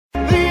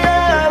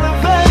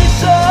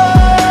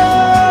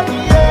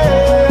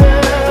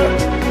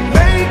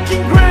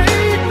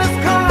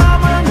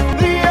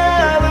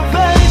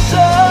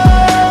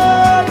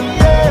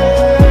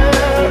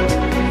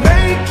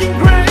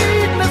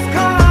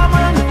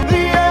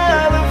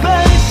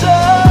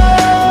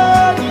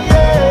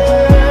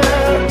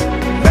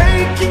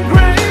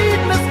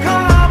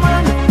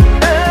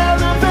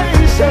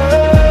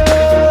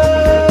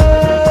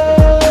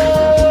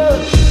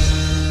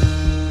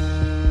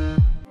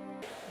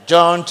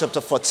John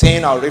chapter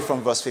 14, I'll read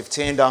from verse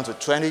 15 down to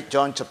 20.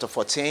 John chapter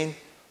 14,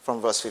 from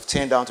verse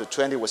 15 down to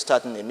 20. We're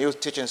starting a new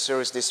teaching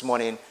series this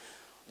morning,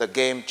 The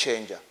Game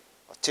Changer.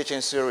 A teaching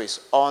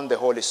series on the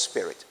Holy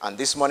Spirit. And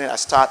this morning I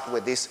start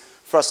with this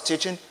first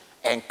teaching,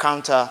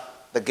 Encounter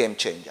the Game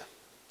Changer.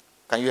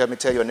 Can you help me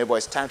tell your neighbor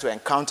it's time to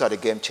encounter the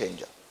Game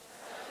Changer?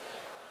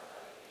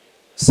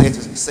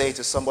 Say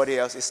to somebody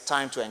else, it's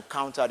time to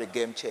encounter the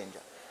Game Changer.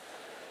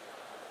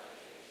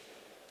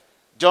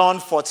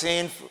 John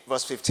 14,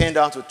 verse 15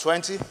 down to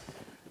 20,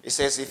 it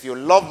says, if you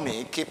love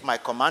me, keep my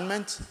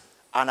commandments,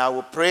 and I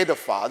will pray the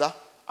Father,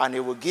 and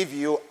he will give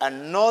you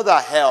another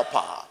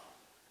helper,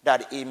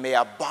 that he may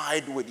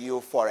abide with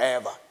you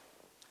forever.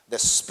 The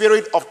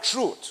Spirit of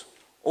truth,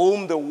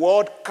 whom the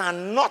world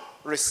cannot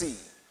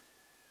receive.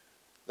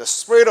 The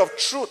Spirit of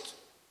truth,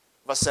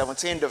 verse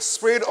 17, the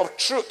Spirit of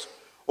truth,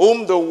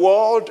 whom the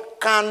world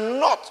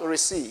cannot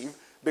receive,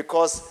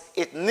 because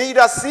it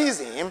neither sees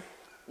him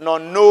nor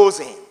knows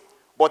him.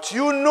 But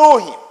you know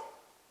him,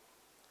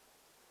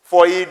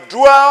 for he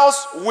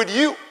dwells with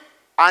you,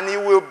 and he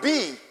will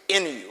be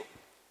in you.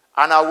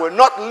 And I will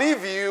not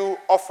leave you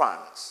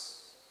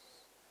orphans.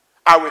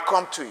 I will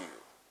come to you.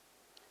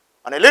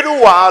 And a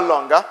little while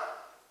longer,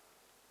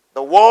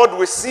 the world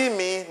will see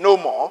me no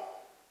more,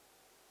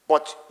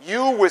 but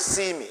you will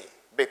see me,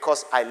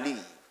 because I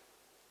live.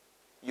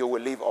 You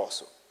will live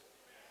also.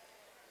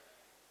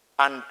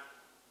 And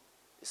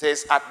it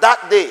says, at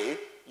that day,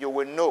 you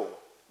will know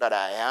that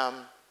I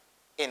am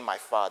in my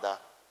Father,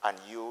 and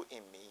you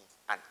in me,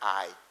 and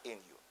I in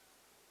you.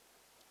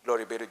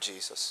 Glory be to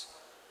Jesus.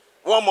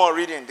 One more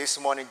reading this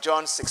morning,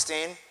 John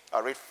 16.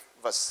 I'll read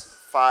verse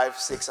 5,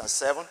 6, and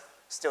 7.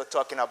 Still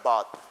talking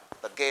about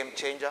the game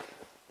changer.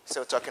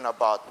 Still talking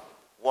about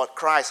what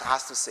Christ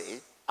has to say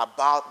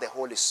about the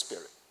Holy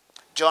Spirit.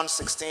 John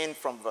 16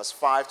 from verse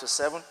 5 to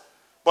 7.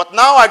 But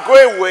now I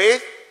go away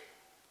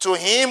to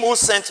him who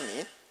sent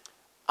me,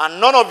 and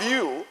none of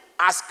you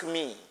ask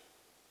me,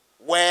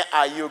 where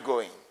are you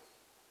going?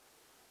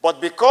 But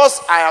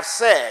because I have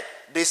said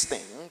these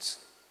things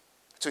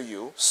to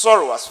you,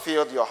 sorrow has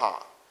filled your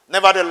heart.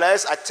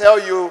 Nevertheless, I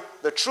tell you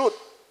the truth.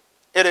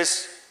 It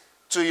is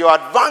to your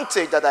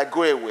advantage that I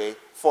go away,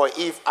 for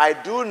if I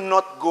do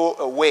not go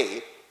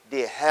away,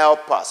 the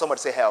helper, somebody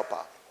say helper.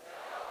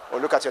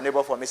 Or look at your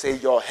neighbor for me, say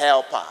your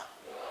helper.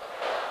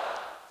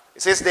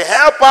 It says the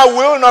helper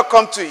will not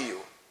come to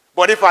you,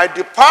 but if I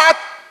depart,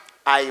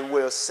 I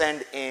will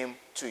send him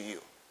to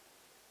you.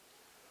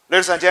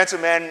 Ladies and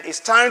gentlemen,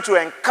 it's time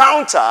to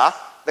encounter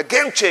the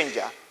game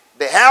changer,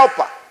 the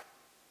helper,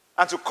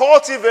 and to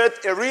cultivate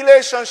a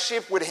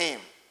relationship with him.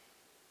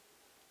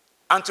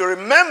 And to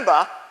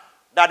remember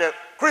that a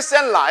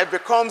Christian life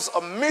becomes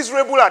a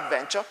miserable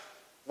adventure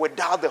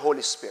without the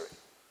Holy Spirit.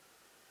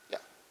 Yeah.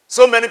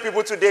 So many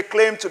people today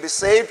claim to be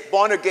saved,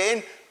 born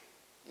again.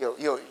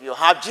 You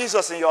have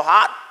Jesus in your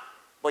heart,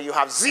 but you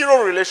have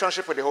zero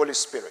relationship with the Holy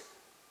Spirit.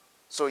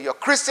 So your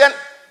Christian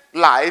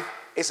life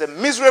is a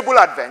miserable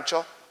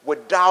adventure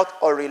without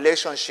a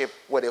relationship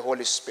with the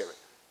Holy Spirit.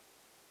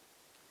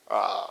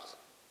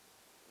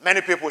 Many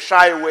people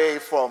shy away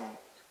from,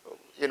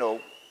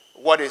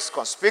 what is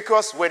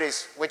conspicuous,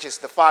 which is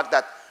the fact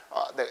that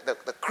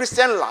the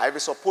Christian life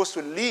is supposed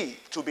to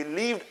be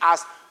lived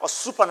as a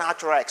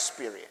supernatural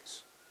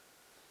experience.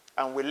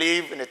 And we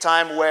live in a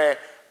time where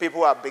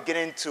people are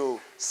beginning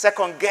to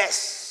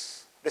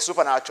second-guess the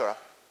supernatural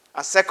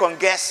and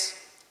second-guess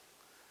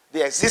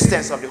the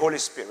existence of the Holy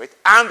Spirit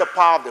and the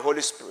power of the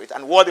Holy Spirit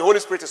and what the Holy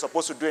Spirit is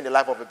supposed to do in the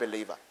life of a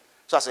believer.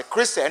 So as a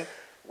Christian,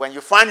 when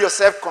you find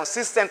yourself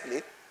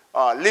consistently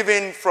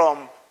living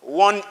from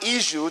one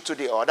issue to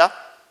the other,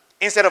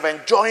 instead of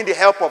enjoying the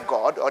help of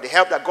God or the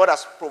help that God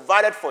has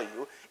provided for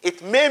you,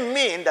 it may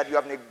mean that you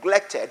have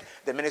neglected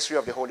the ministry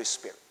of the Holy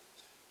Spirit.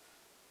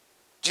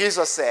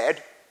 Jesus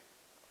said,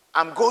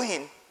 I'm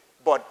going,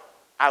 but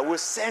I will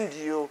send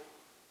you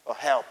a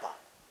helper.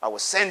 I will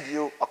send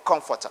you a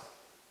comforter.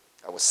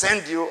 I will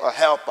send you a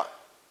helper.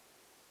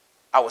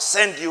 I will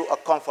send you a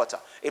comforter.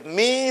 It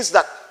means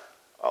that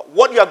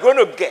what you're going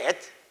to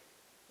get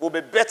will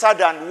be better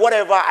than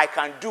whatever I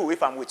can do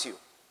if I'm with you.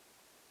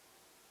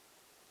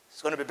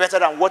 It's going to be better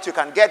than what you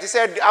can get. He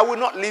said, I will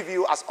not leave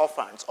you as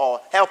orphans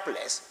or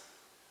helpless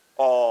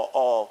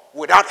or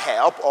without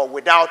help or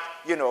without,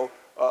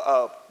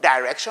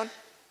 direction.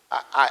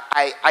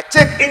 I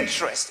take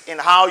interest in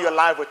how your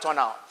life will turn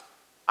out.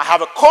 I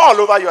have a call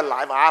over your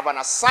life. I have an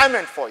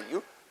assignment for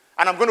you.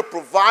 And I'm going to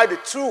provide the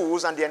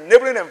tools and the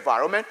enabling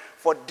environment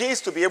for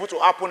this to be able to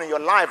happen in your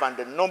life. And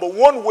the number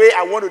one way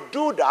I want to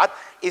do that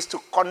is to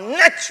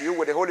connect you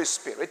with the Holy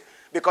Spirit,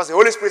 because the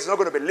Holy Spirit is not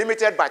going to be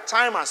limited by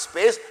time and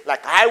space like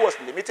I was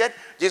limited.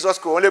 Jesus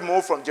could only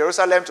move from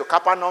Jerusalem to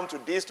Capernaum to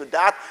this, to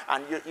that.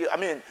 And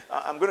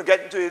I'm going to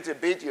get into it a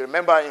bit. You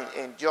remember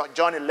in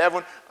John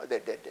 11,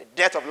 the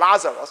death of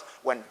Lazarus,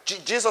 when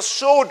Jesus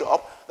showed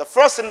up, the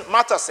first thing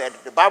Martha said,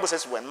 the Bible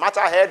says when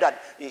Martha heard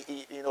that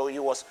he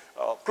was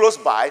close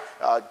by,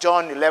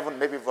 John 11,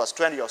 maybe verse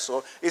 20 or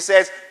so, he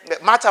says,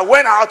 Martha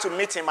went out to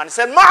meet him and he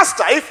said,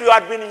 Master, if you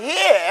had been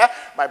here,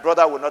 my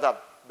brother would not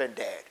have been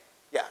dead.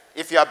 Yeah.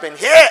 If you have been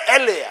here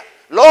earlier,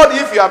 Lord,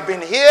 if you have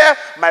been here,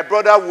 my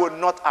brother would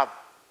not have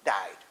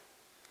died.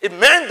 It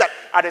meant that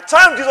at the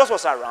time Jesus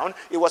was around,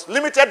 it was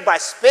limited by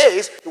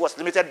space, it was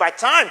limited by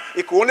time.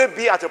 It could only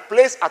be at a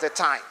place at a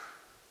time.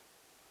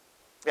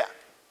 Yeah.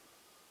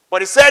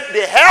 But he said,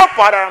 the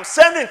helper that I'm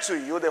sending to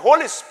you, the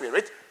Holy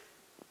Spirit,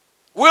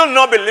 will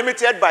not be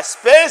limited by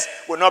space,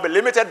 will not be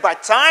limited by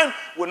time,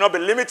 will not be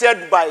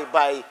limited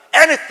by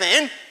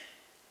anything.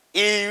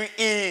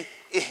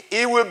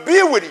 He will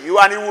be with you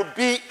and he will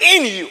be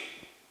in you.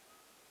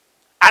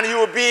 And he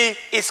will be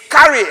his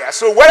carrier.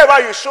 So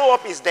wherever you show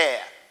up, he's there.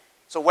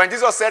 So when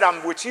Jesus said,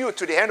 I'm with you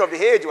to the end of the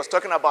age, he was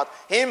talking about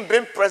him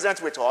being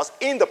present with us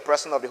in the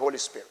person of the Holy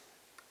Spirit.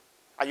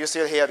 Are you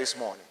still here this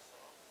morning?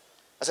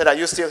 I said, are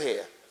you still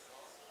here?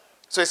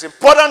 So it's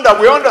important that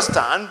we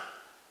understand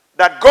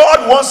that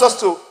God wants us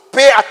to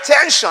pay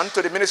attention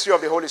to the ministry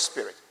of the Holy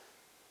Spirit.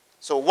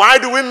 So why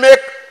do we make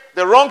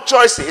the wrong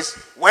choices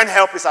when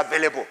help is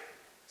available?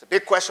 It's a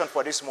big question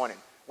for this morning.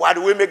 Why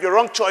do we make the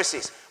wrong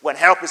choices when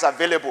help is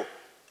available?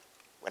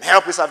 When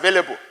help is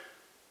available.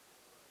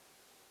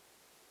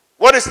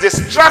 What is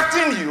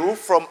distracting you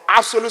from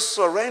absolute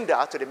surrender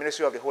to the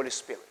ministry of the Holy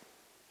Spirit?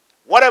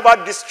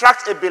 Whatever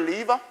distracts a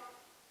believer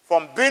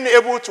from being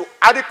able to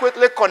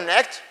adequately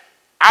connect,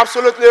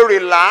 absolutely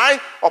rely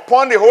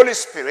upon the Holy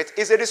Spirit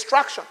is a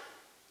distraction.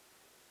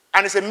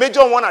 And it's a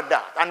major one at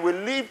that. And we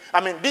live,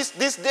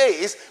 these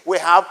days we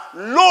have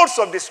loads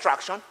of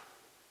distraction.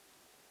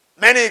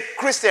 Many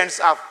Christians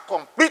are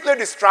completely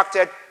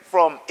distracted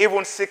from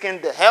even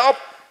seeking the help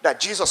that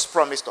Jesus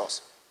promised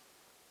us.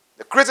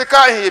 The critical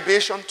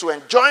inhibition to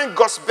enjoying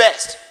God's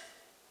best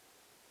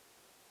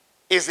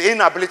is the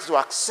inability to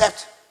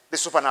accept the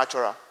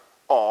supernatural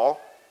or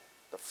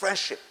the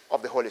friendship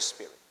of the Holy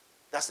Spirit.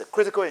 That's the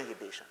critical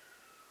inhibition.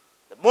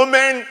 The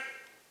moment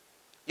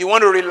you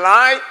want to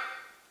rely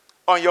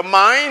on your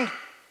mind,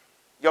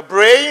 your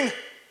brain,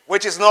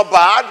 which is not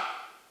bad,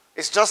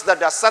 it's just that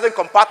there are certain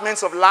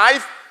compartments of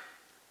life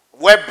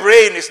where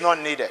brain is not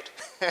needed.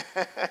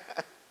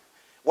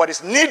 What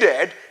is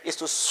needed is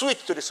to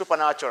switch to the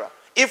supernatural.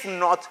 If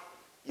not,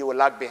 you will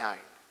lag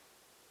behind.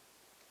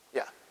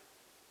 Yeah.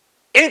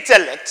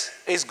 Intellect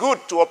is good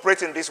to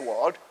operate in this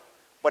world,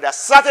 but there are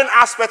certain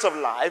aspects of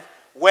life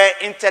where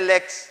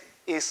intellect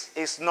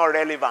is not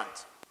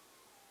relevant.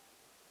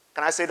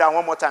 Can I say that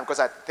one more time? Because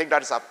I think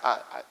that is,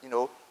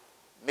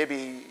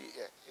 maybe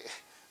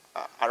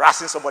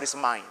harassing somebody's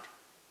mind.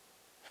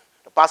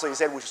 The pastor, he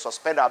said we should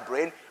suspend our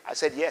brain. I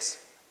said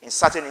yes, in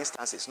certain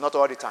instances, not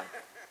all the time.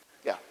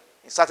 Yeah,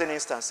 in certain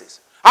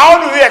instances.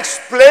 How do we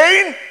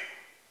explain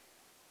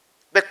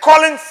the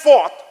calling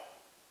forth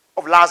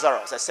of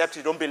Lazarus, except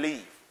you don't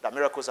believe that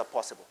miracles are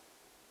possible?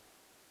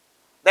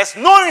 There's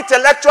no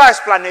intellectual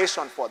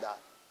explanation for that.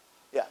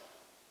 Yeah.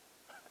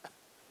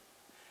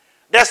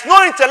 There's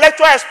no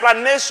intellectual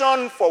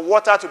explanation for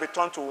water to be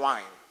turned to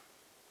wine.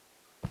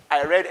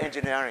 I read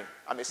engineering.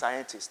 I'm a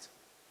scientist.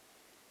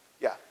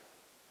 Yeah.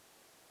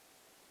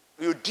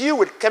 You deal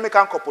with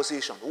chemical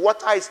composition.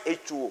 Water is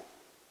H2O.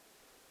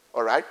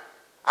 All right?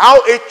 How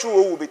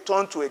H2O will be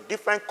turned to a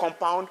different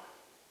compound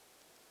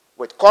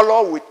with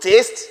color, with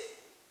taste.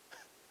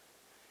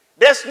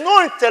 There's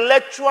no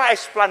intellectual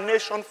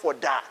explanation for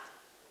that.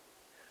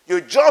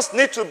 You just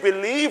need to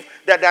believe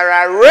that there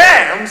are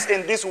realms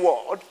in this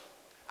world,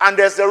 and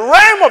there's a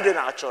realm of the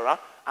natural,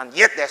 and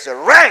yet there's a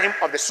realm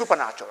of the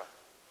supernatural.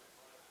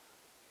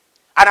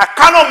 And I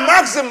cannot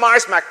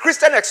maximize my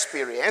Christian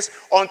experience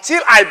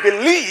until I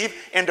believe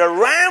in the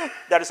realm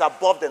that is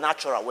above the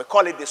natural. We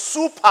call it the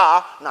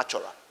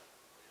supernatural.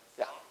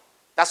 Yeah.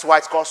 That's why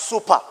it's called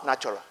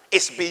supernatural.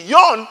 It's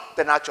beyond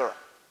the natural.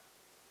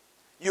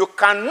 You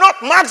cannot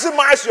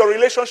maximize your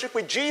relationship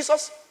with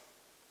Jesus.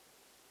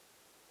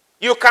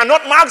 You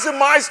cannot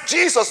maximize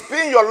Jesus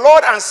being your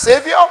Lord and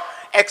Savior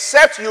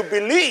except you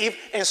believe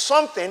in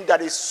something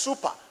that is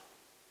super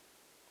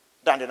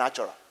than the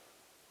natural.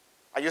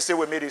 Are you still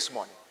with me this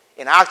morning?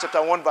 In Acts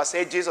chapter 1 verse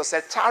 8, Jesus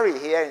said, tarry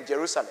here in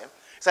Jerusalem.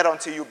 He said,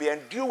 until you be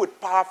endued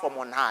with power from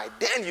on high,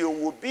 then you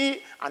will be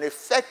an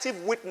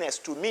effective witness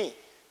to me.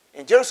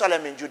 In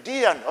Jerusalem, in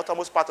Judea, and the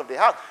uttermost part of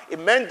the earth. It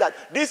meant that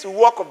this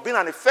work of being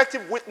an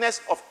effective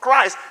witness of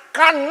Christ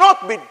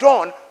cannot be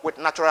done with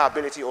natural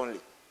ability only.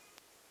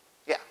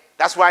 Yeah,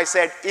 that's why I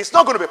said it's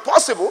not going to be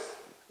possible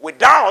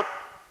without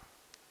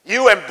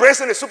you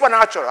embracing the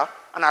supernatural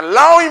and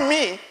allowing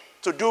me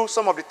to do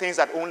some of the things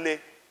that only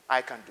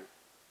I can do.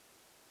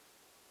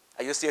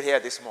 Are you still here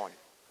this morning?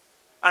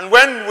 And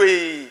when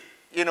we,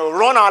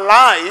 run our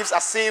lives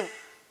as if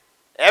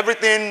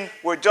everything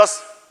will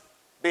just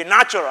be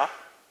natural,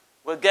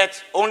 we'll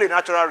get only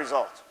natural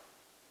results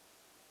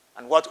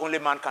and what only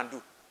man can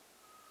do.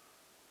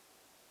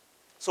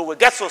 So we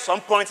get to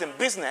some point in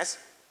business,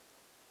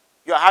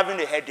 you're having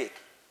a headache.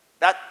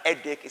 That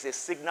headache is a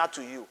signal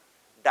to you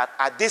that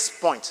at this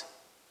point,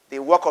 the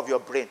work of your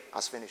brain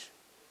has finished.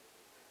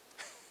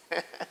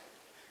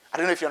 I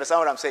don't know if you understand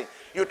what I'm saying.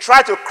 You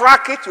try to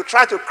crack it,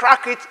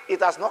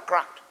 it has not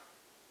cracked.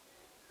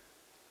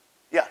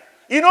 Yeah.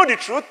 You know the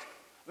truth?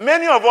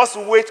 Many of us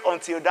wait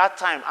until that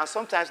time, and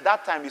sometimes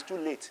that time is too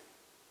late.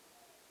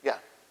 Yeah.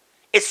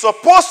 It's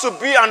supposed to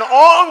be an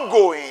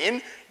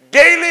ongoing,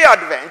 daily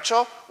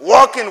adventure,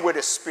 walking with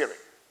the Spirit.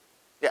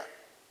 Yeah.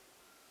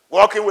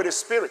 Walking with the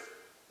Spirit.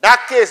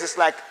 That case is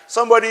like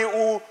somebody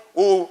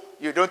who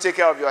you don't take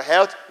care of your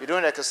health, you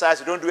don't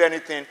exercise, you don't do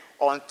anything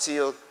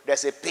until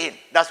there's a pain.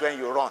 That's when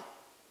you run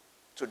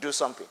to do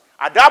something.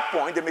 At that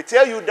point, they may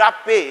tell you that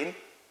pain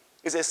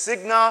is a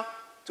signal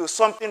to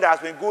something that has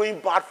been going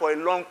bad for a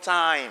long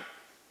time,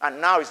 and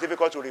now it's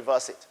difficult to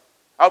reverse it.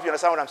 I hope you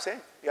understand what I'm saying.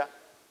 Yeah.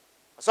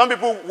 Some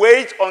people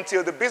wait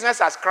until the business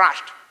has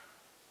crashed,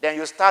 then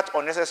you start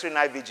unnecessary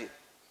night vigil.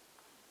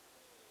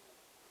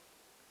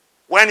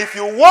 When if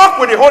you walk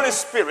with the Holy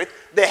Spirit,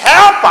 the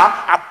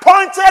helper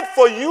appointed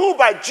for you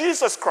by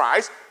Jesus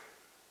Christ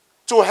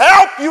to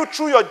help you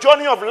through your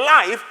journey of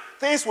life,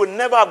 things will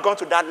never have gone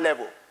to that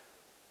level.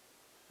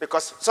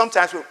 Because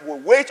sometimes we'll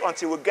wait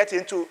until we get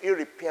into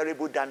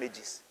irreparable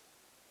damages.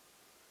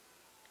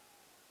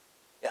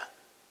 Yeah.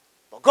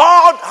 But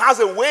God has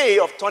a way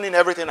of turning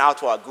everything out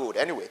to our good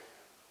anyway.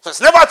 So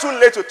it's never too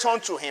late to turn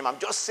to Him. I'm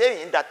just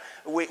saying that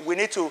we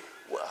need to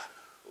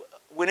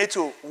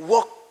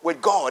walk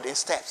with God in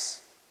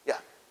steps. Yeah.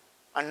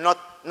 And not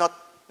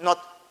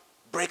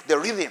break the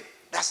rhythm.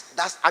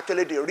 That's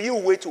actually the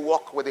real way to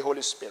walk with the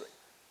Holy Spirit.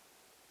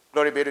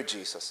 Glory be to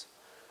Jesus.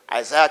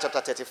 Isaiah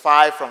chapter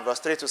 35 from verse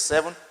 3 to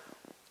 7,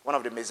 one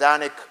of the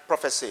messianic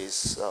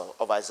prophecies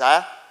of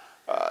Isaiah.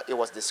 It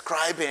was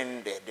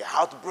describing the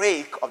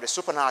outbreak of the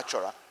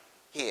supernatural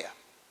here.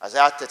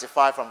 Isaiah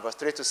 35 from verse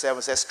 3 to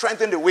 7 says,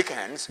 strengthen the weak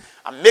hands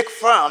and make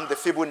firm the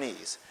feeble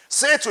knees.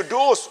 Say to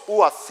those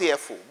who are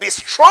fearful, be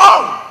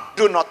strong,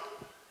 do not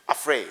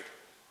afraid.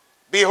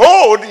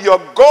 Behold, your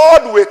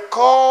God will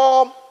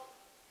come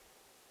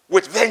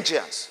with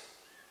vengeance.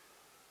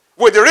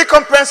 With the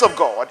recompense of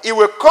God, He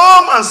will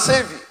come and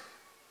save you.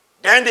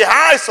 Then the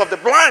eyes of the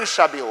blind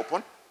shall be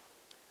opened,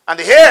 and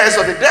the ears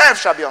of the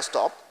deaf shall be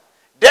unstopped.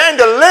 Then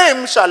the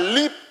lame shall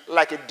leap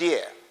like a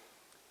deer,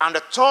 and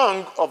the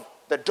tongue of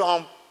the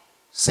dumb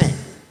sing.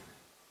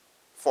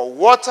 For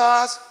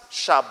waters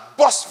shall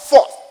burst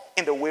forth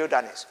in the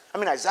wilderness. I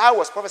mean, Isaiah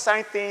was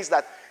prophesying things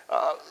that,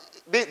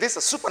 this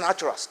is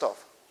supernatural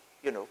stuff,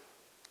 you know.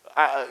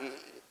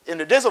 In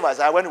the days of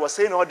Isaiah, when he was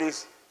saying all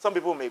this, some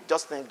people may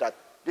just think that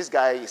this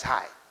guy is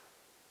high.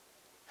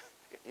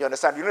 You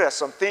understand? You know, there's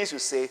some things you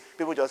say,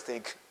 people just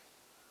think,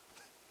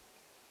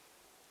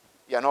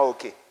 you're not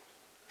okay.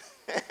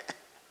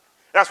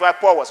 That's why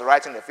Paul was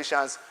writing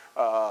Ephesians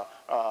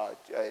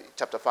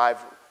chapter 5,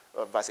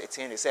 verse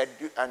 18. He said,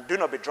 and do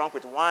not be drunk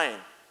with wine,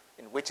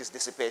 in which is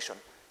dissipation.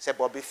 He said,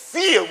 but be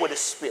filled with the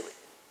Spirit.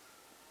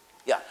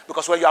 Yeah,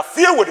 because when you are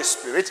filled with the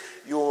Spirit,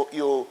 you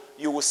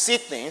will see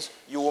things,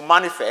 you will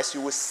manifest,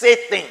 you will say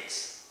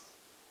things.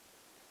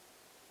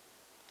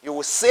 You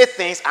will say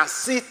things and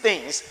see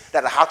things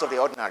that are out of the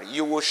ordinary.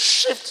 You will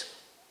shift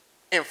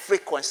in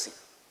frequency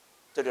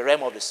to the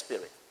realm of the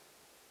Spirit.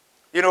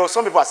 You know,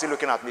 some people are still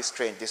looking at me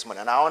strange this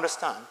morning, and I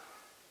understand.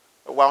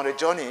 We're on a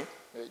journey.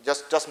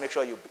 Just make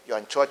sure you're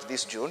in church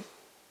this June,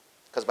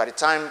 because by the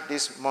time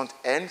this month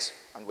ends,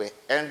 and we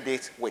end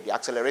it with the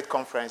Accelerate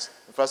Conference,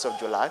 the 1st of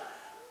July,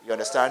 you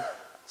understand,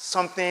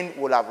 something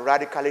will have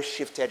radically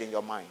shifted in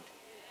your mind.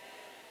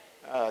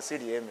 See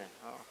the amen.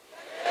 Oh.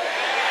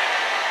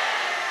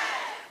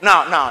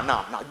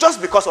 Now,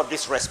 just because of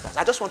this response,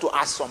 I just want to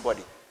ask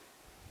somebody,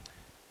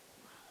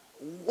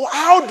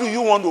 how do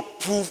you want to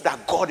prove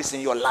that God is in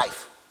your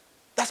life?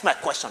 That's my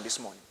question this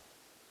morning.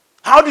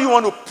 How do you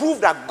want to prove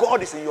that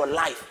God is in your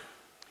life?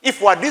 If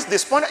we are this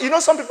despondent, you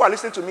know, some people are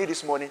listening to me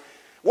this morning.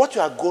 What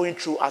you are going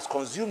through has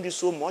consumed you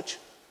so much.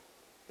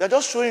 They're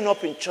just showing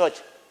up in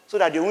church so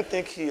that they won't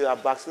think you are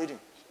backsliding.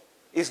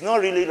 It's not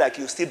really like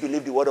you still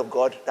believe the word of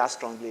God that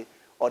strongly,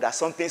 or that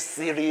something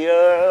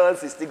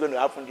serious is still going to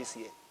happen this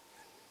year.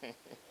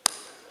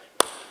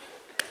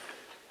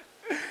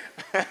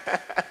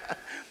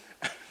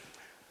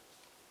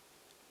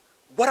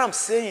 What I'm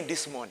saying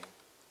this morning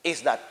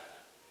is that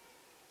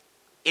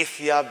if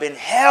you have been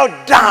held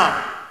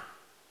down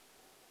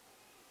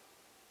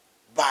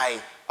by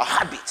a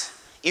habit,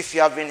 if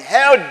you have been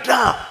held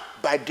down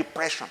by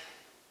depression,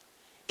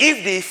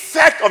 if the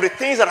effect of the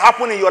things that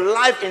happen in your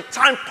life in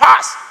time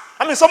past,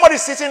 I mean, somebody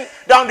sitting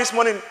down this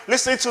morning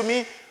listening to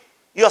me,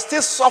 you're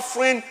still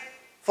suffering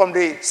from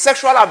the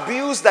sexual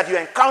abuse that you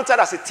encountered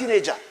as a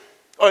teenager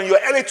or in your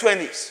early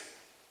 20s.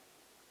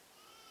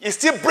 It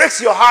still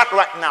breaks your heart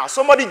right now.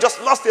 Somebody just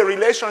lost a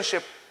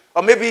relationship,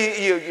 or maybe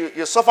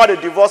you suffered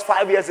a divorce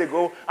 5 years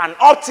ago, and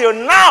up till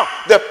now,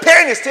 the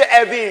pain is still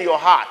heavy in your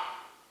heart.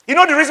 You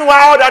know the reason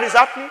why all that is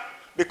happening?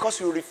 Because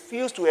you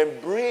refuse to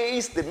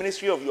embrace the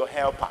ministry of your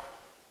helper.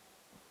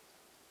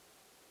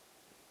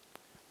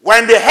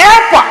 When the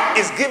helper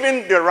is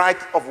given the right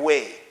of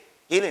way,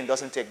 healing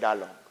doesn't take that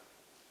long.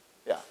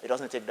 Yeah, it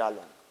doesn't take that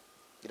long.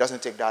 It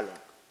doesn't take that long.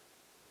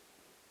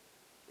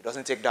 It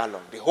doesn't take that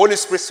long. The Holy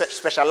Spirit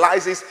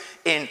specializes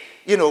in,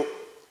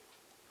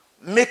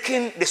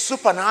 making the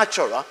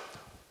supernatural a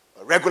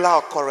regular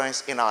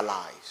occurrence in our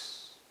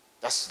lives.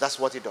 That's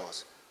what it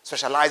does.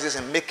 specializes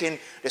in making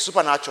the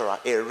supernatural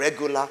a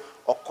regular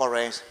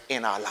occurrence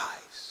in our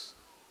lives.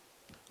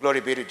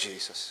 Glory be to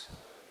Jesus.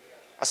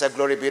 I said,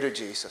 glory be to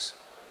Jesus.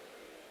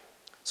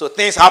 So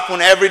things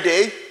happen every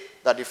day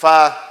that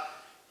defy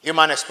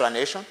human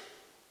explanation.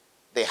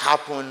 They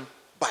happen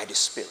by the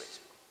Spirit.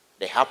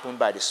 They happen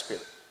by the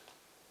Spirit.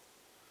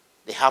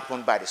 They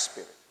happen by the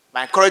Spirit.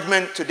 My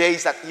encouragement today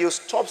is that you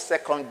stop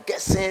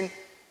second-guessing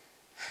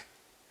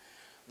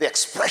the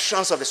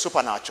expressions of the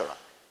supernatural.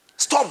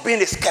 Stop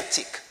being a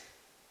skeptic.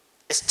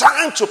 It's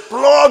time to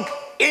plug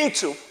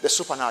into the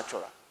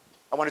supernatural.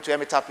 I want you to hear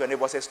me tap your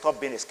neighbor and say, stop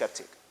being a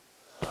skeptic.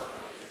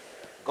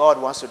 God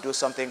wants to do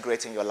something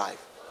great in your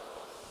life.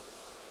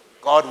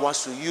 God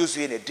wants to use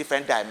you in a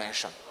different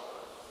dimension.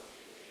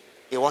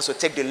 He wants to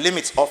take the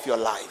limits off your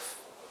life.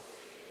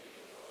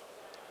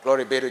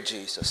 Glory be to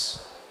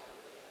Jesus.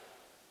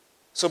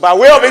 So by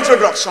way of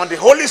introduction, the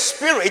Holy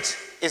Spirit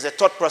is the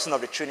third person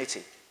of the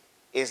Trinity.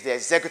 Is the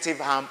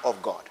executive arm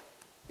of God.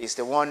 Is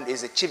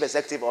the chief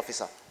executive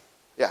officer.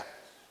 Yeah.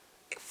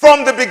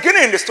 From the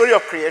beginning, in the story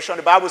of creation,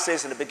 the Bible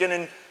says in the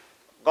beginning,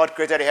 God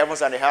created the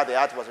heavens and the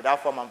earth was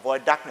without form and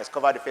void. Darkness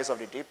covered the face of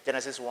the deep.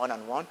 Genesis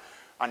 1:1.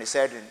 And he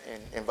said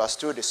in verse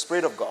 2, the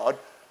Spirit of God,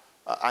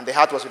 and the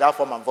earth was without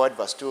form and void,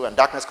 verse 2, and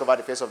darkness covered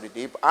the face of the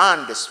deep,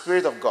 and the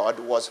Spirit of God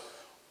was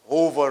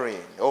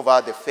hovering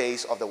over the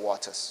face of the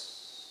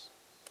waters.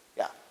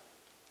 Yeah.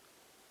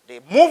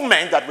 The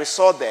movement that we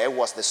saw there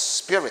was the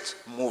Spirit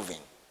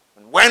moving.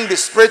 And when the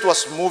Spirit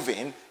was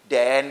moving,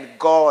 then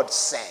God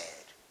said,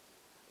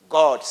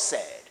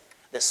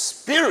 the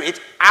Spirit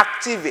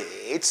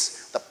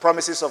activates the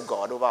promises of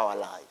God over our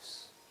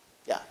lives.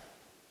 Yeah.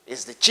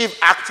 It's the chief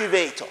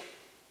activator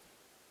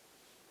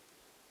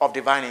of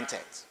divine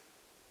intent.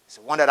 It's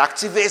the one that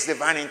activates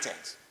divine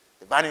intent,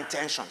 divine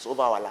intentions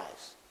over our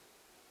lives.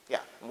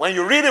 Yeah. When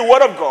you read the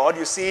Word of God,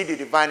 you see the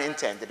divine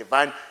intent, the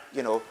divine,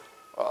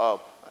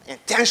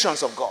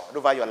 intentions of God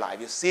over your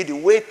life. You see the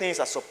way things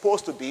are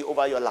supposed to be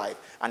over your life.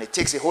 And it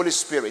takes the Holy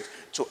Spirit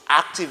to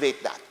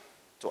activate that.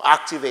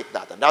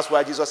 And that's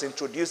why Jesus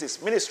introduced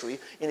his ministry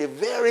in a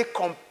very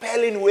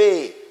compelling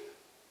way.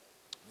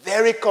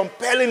 Very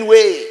compelling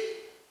way.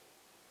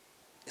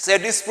 He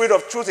said this Spirit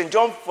of truth in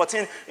John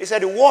 14, he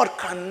said the world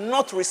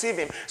cannot receive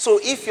him. So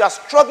if you are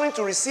struggling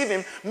to receive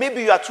him,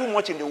 maybe you are too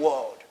much in the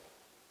world.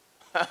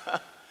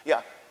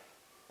 Yeah.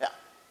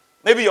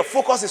 Maybe your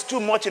focus is too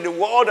much in the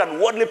world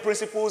and worldly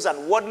principles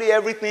and worldly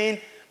everything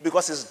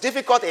because it's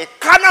difficult. A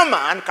carnal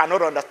man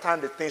cannot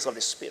understand the things of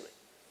the Spirit.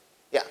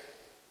 Yeah.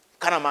 A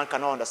carnal man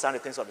cannot understand the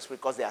things of the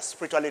Spirit because they are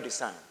spiritually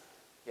discerned.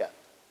 Yeah.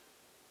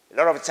 A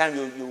lot of the time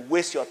you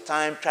waste your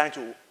time trying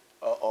to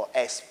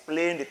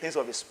explain the things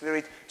of the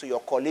Spirit to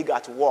your colleague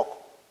at work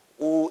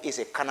who is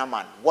a carnal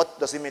man. What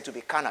does it mean to be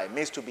carnal? It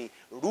means to be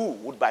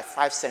ruled by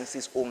 5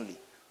 senses only.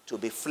 To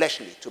be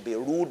fleshly. To be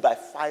ruled by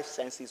 5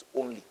 senses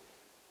only.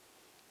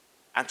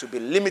 And to be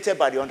limited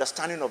by the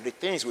understanding of the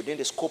things within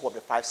the scope of the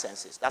 5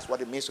 senses. That's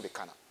what it means to be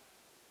carnal.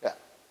 Yeah.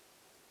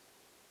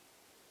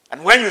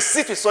 And when you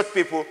sit with such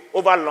people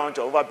over lunch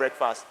or over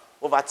breakfast,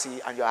 over tea,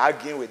 and you're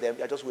arguing with them,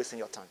 you're just wasting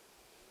your time.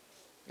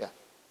 Yeah.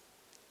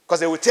 Because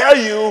they will tell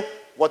you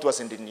what was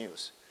in the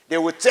news. They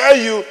will tell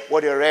you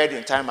what they read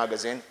in Time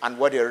magazine and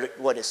what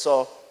they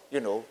saw,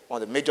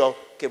 on the major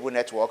cable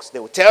networks. They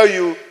will tell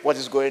you what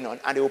is going on,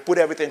 and they will put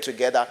everything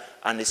together,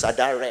 and it's at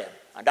that realm.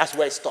 And that's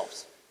where it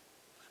stops.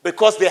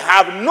 Because they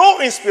have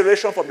no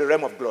inspiration from the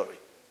realm of glory.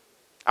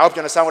 I hope you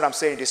understand what I'm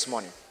saying this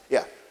morning.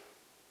 Yeah.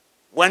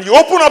 When you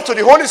open up to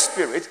the Holy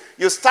Spirit,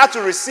 you start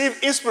to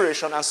receive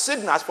inspiration and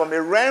signals from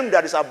a realm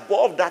that is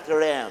above that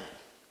realm.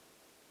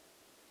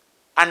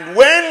 And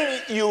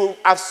when you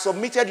have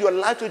submitted your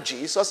life to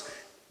Jesus,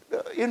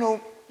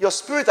 your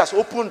spirit has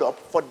opened up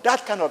for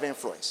that kind of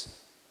influence.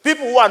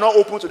 People who are not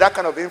open to that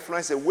kind of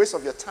influence, a waste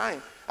of your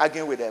time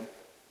arguing with them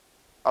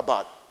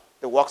about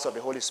the works of the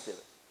Holy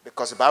Spirit.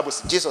 Because the Bible,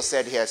 Jesus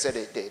said here,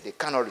 they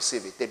cannot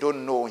receive it. They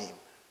don't know him.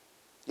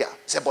 Yeah.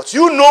 He said, but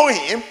you know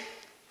him,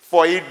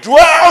 for he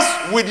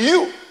dwells with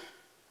you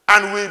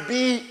and will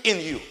be in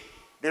you.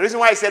 The reason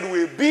why he said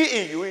will be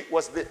in you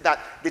was that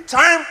the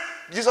time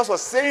Jesus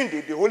was saying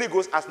the Holy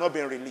Ghost has not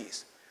been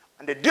released.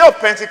 On the day of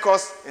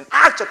Pentecost, in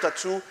Acts chapter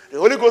 2, the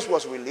Holy Ghost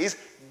was released.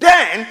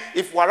 Then,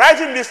 if we're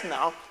writing this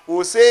now, we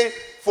will say,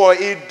 for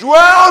he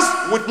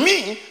dwells with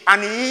me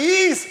and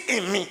he is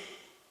in me.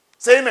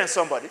 Say amen,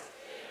 somebody.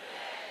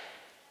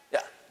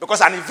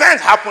 Because an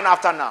event happened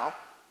after now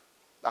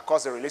that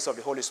caused the release of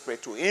the Holy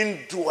Spirit to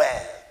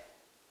indwell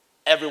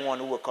everyone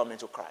who will come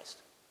into Christ.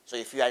 So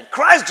if you are in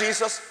Christ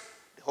Jesus,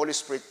 the Holy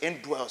Spirit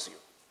indwells you.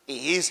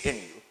 He is in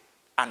you,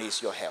 and he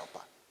is your helper.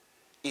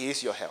 He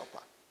is your helper.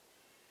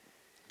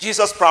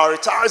 Jesus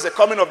prioritized the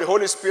coming of the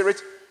Holy Spirit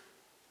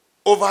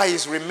over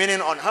his remaining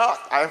on earth.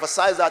 I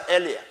emphasized that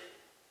earlier.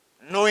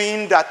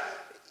 Knowing that,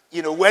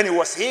 when he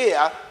was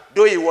here,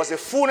 though he was the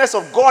fullness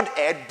of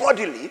Godhead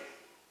bodily,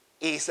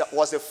 he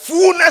was the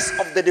fullness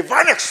of the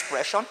divine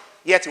expression,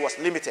 yet he was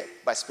limited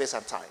by space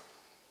and time.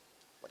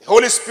 But the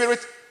Holy Spirit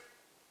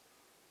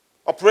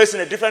operates in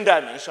a different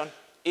dimension.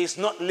 He is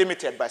not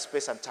limited by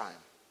space and time.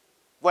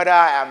 Whether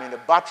I am in the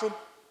bathroom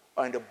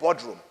or in the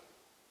boardroom,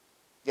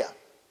 yeah,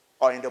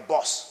 or in the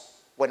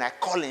bus, when I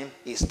call him,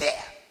 he's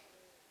there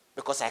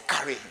because I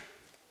carry him.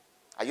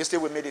 Are you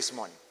still with me this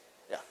morning?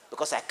 Yeah,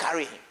 because I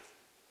carry him.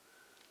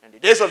 In the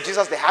days of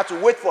Jesus, they had to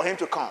wait for him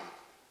to come.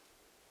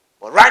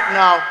 But right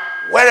now,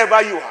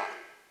 wherever you are,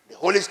 the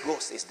Holy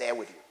Ghost is there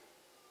with you.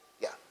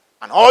 Yeah,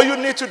 and all you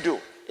need to do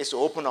is to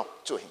open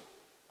up to him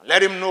and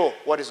let him know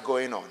what is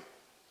going on.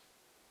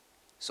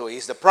 So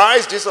he's the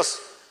prize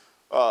Jesus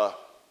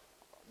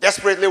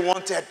desperately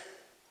wanted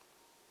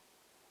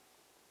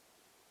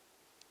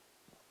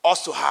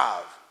us to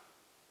have.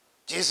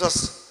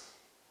 Jesus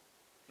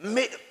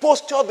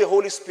postured the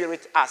Holy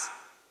Spirit as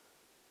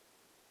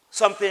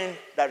something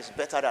that is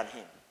better than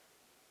him.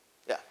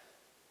 Yeah.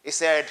 He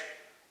said,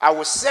 I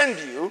will send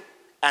you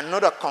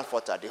another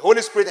comforter. The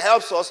Holy Spirit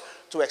helps us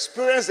to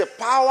experience the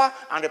power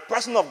and the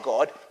presence of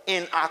God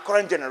in our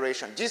current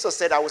generation. Jesus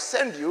said, I will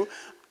send you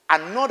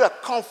another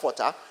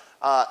comforter.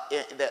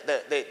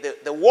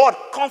 The word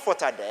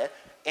comforter there,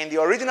 in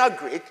the original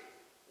Greek,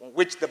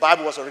 which the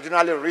Bible was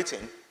originally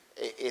written,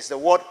 is the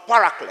word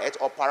paraclete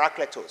or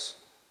parakletos.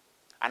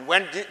 And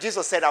when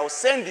Jesus said, I will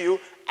send you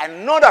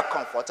another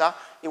comforter,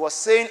 he was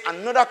saying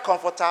another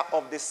comforter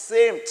of the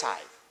same type.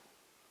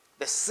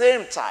 The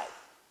same type.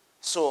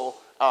 So,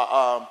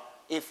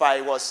 if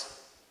I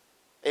was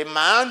a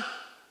man,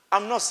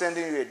 I'm not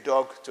sending you a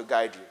dog to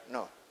guide you.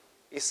 No.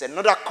 It's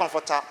another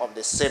comforter of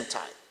the same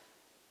type.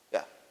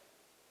 Yeah.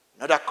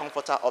 Another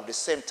comforter of the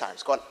same type.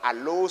 It's called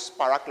allos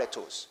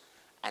parakletos.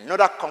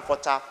 Another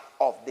comforter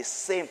of the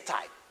same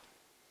type.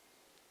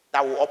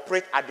 That will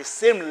operate at the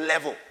same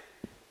level.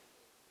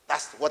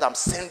 That's what I'm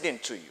sending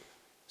to you.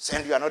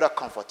 Send you another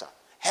comforter.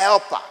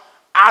 Helper.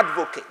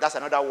 Advocate. That's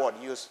another word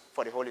used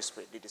for the Holy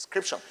Spirit. The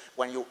description.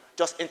 When you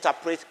just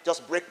interpret,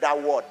 just break that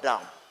word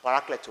down.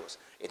 Parakletos.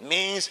 It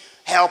means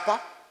helper.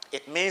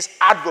 It means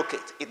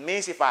advocate. It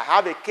means if I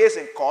have a case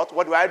in court,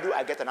 what do?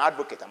 I get an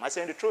advocate. Am I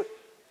saying the truth?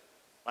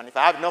 And if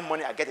I have no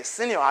money, I get a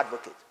senior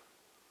advocate.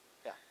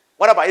 Yeah.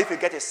 What about if you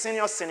get a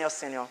senior,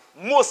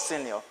 most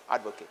senior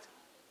advocate?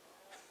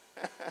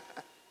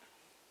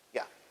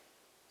 Yeah.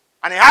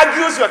 And he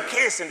argues your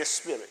case in the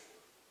spirit.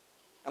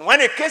 And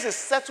when a case is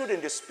settled in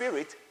the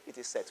spirit, it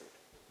is settled.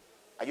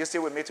 Are you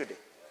still with me today?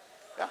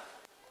 Yeah.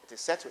 It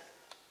is settled.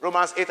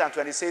 Romans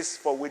 8:20 says,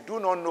 for we do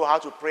not know how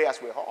to pray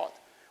as we ought,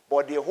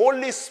 but the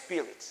Holy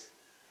Spirit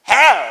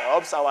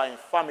helps our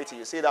infirmity.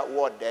 You see that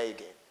word there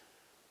again.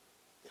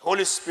 The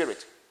Holy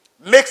Spirit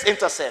makes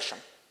intercession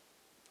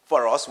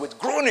for us with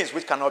groanings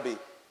which cannot be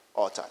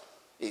uttered.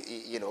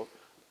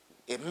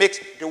 It makes,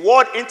 the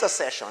word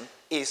intercession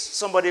is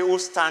somebody who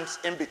stands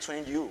in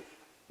between you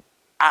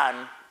and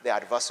the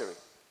adversary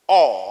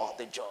or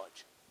the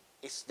judge.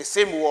 It's the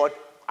same word,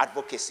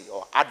 advocacy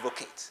or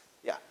advocate.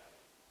 Yeah.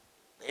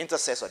 The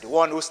intercessor, the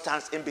one who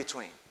stands in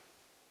between.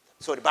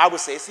 So the Bible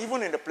says,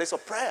 even in the place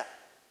of prayer,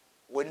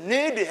 we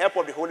need the help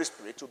of the Holy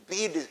Spirit to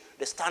be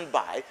the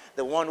standby,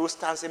 the one who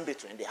stands in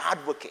between, the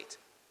advocate,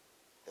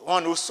 the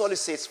one who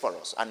solicits for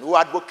us and who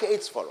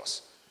advocates for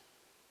us.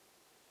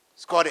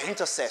 It's called the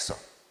intercessor.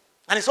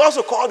 And it's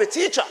also called the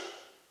teacher,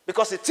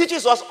 because it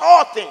teaches us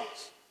all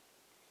things.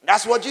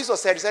 That's what Jesus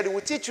said. He said, he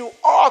will teach you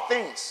all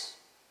things.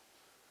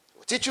 He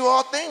will teach you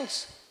all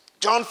things.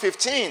 John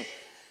 15,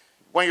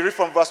 when you read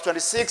from verse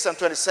 26 and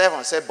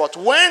 27, said, but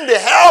when the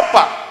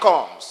helper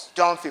comes,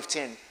 John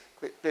 15,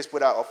 please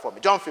put that up for me.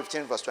 John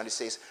 15, verse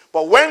 26.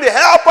 But when the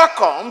helper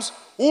comes,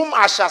 whom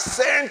I shall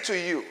send to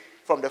you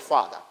from the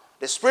Father,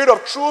 the Spirit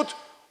of truth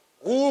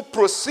who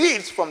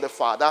proceeds from the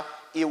Father,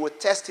 he will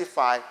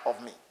testify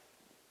of me.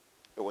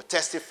 He will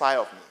testify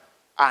of me.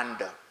 And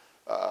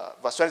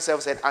verse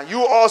 27 said, and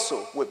you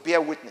also will bear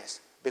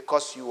witness,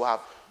 because you have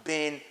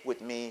been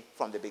with me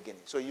from the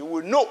beginning. So you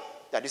will know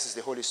that this is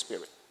the Holy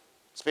Spirit.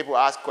 So people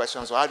ask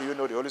questions, so how do you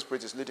know the Holy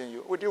Spirit is leading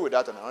you? We'll deal with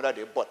that on another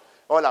day. But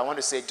all I want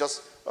to say,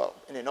 just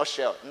in a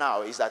nutshell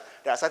now, is that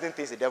there are certain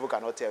things the devil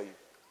cannot tell you.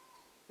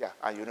 Yeah,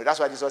 and you know, that's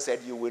why Jesus said,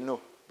 you will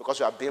know, because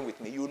you have been with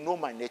me. You know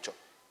my nature.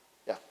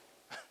 Yeah.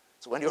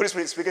 So when the Holy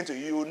Spirit is speaking to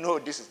you, you know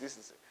this is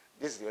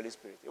the Holy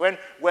Spirit. When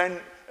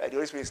the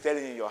Holy Spirit is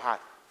telling you in your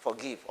heart,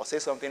 forgive, or say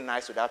something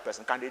nice to that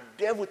person, can the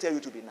devil tell you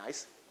to be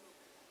nice?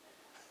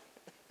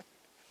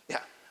 Yeah.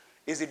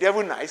 Is the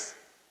devil nice?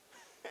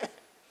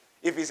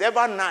 If he's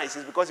ever nice,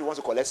 it's because he wants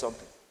to collect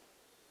something.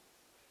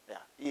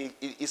 Yeah.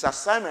 His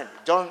assignment,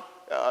 John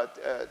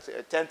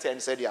 10:10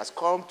 said, he has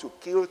come to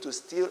kill, to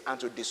steal, and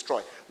to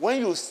destroy. When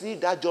you see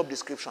that job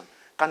description,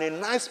 can a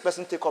nice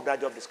person take up that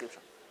job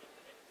description?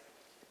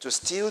 To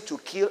steal, to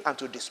kill, and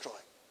to destroy.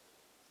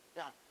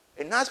 Yeah.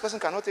 A nice person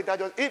cannot take that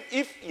job.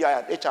 If you are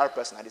an HR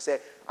person and they say,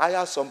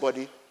 hire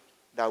somebody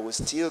that will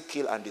steal,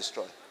 kill, and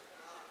destroy.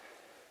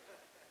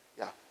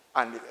 Yeah.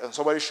 And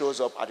somebody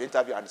shows up at the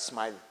interview and is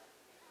smiling.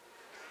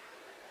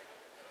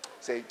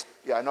 Say,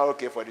 you are not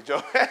okay for the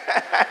job.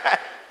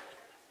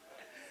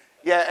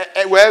 Yeah,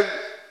 well,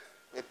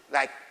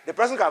 like the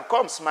person can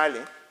come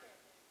smiling,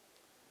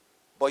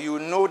 but you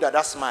know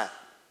that smile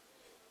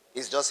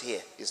is just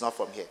here. It's not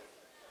from here.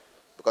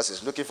 Because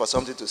he's looking for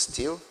something to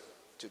steal,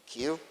 to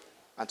kill,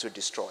 and to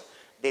destroy.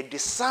 The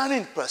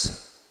discerning person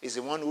is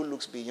the one who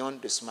looks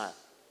beyond the smile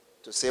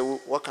to say,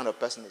 what kind of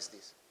person is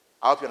this?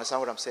 I hope you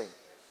understand what I'm saying.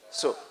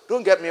 So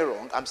don't get me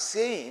wrong. I'm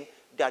saying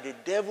that the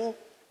devil,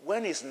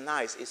 when he's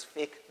nice, is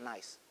fake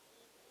nice.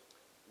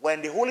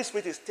 When the Holy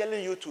Spirit is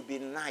telling you to be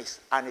nice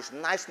and it's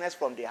niceness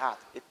from the heart,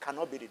 it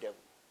cannot be the devil.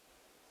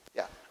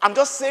 Yeah. I'm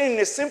just saying in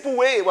a simple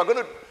way. We're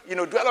going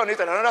to dwell on it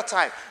at another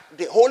time.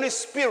 The Holy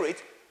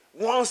Spirit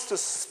wants to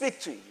speak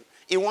to you.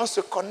 He wants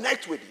to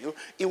connect with you.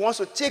 He wants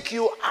to take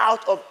you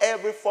out of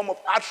every form of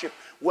hardship.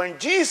 When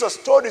Jesus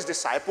told his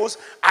disciples,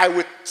 I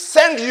will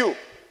send you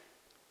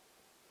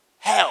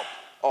help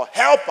or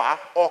helper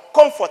or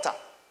comforter,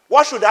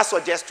 what should that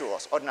suggest to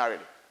us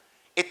ordinarily?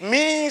 It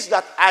means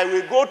that I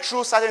will go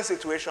through certain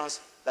situations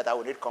that I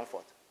will need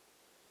comfort.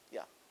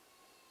 Yeah.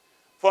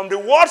 From the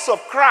words of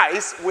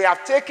Christ, we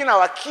have taken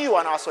our cue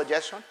and our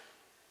suggestion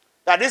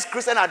that this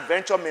Christian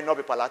adventure may not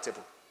be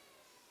palatable.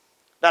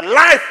 That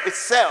life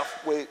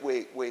itself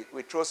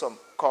will throw some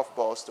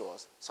curveballs to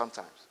us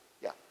sometimes.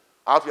 Yeah.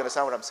 I hope you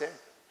understand what I'm saying.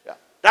 Yeah.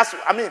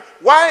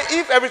 Why,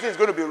 if everything is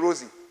going to be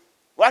rosy,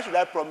 why should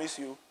I promise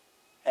you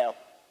help?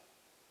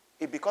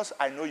 It's because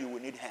I know you will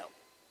need help.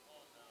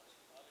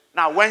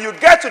 Now, when you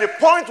get to the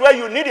point where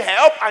you need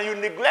help and you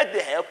neglect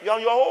the help, you're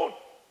on your own.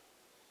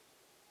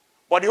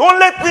 But the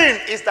only thing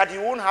is that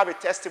you won't have a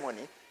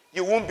testimony.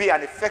 You won't be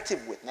an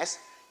effective witness.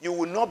 You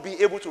will not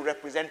be able to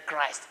represent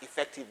Christ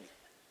effectively.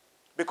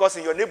 Because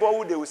in your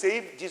neighborhood, they will say,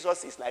 if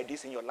Jesus is like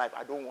this in your life,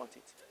 I don't want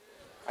it.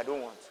 I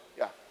don't want.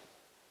 Yeah.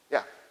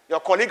 Yeah. Your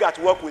colleague at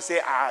work will say,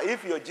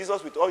 if you're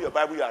Jesus with all your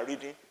Bible you are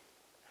reading,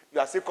 you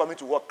are still coming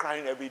to work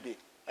crying every day.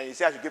 And you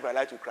say, I should give my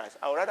life to Christ.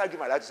 I would rather give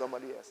my life to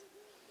somebody else.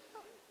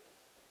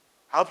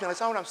 I hope you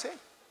understand what I'm saying.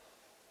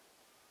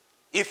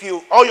 If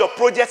all your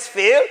projects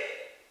fail,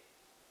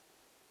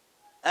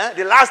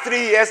 the last 3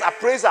 years,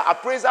 appraiser,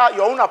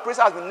 your own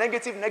appraiser has been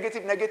negative.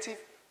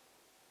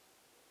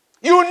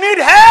 You need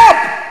help.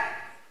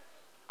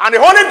 And the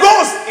Holy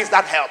Ghost is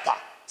that helper.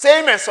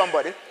 Say amen,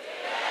 somebody.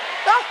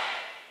 Yeah.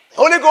 The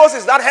Holy Ghost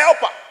is that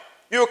helper.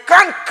 You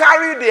can't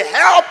carry the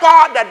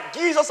helper that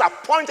Jesus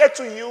appointed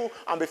to you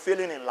and be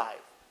failing in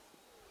life.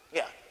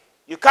 Yeah.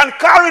 You can't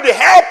carry the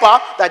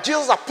helper that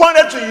Jesus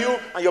appointed to you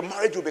and your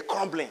marriage will be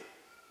crumbling.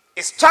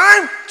 It's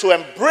time to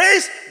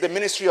embrace the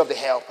ministry of the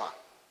helper.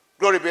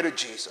 Glory be to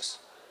Jesus.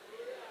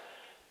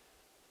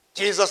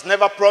 Jesus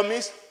never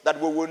promised that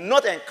we will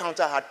not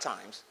encounter hard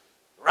times.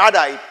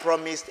 Rather, he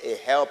promised a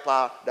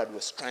helper that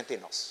will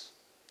strengthen us.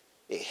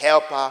 A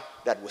helper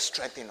that will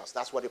strengthen us.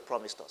 That's what he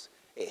promised us.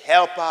 A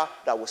helper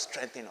that will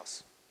strengthen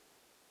us.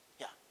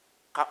 Yeah.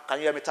 Can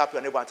you hear me tap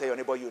your neighbor and tell your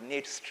neighbor you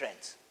need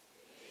strength?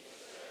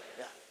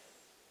 Yeah.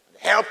 The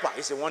helper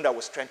is the one that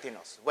will strengthen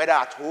us. Whether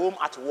at home,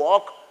 at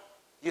work,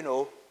 in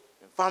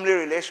family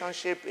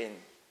relationship, in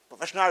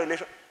professional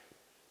relationship.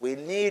 We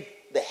need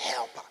the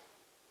helper,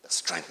 the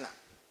strengthener.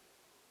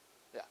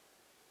 Yeah.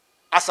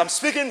 As I'm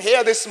speaking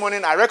here this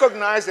morning, I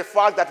recognize the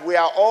fact that we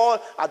are all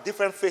at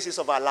different phases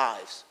of our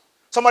lives.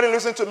 Somebody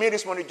listening to me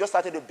this morning just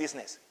started a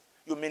business.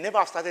 You may never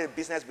have started a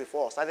business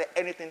before, started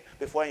anything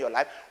before in your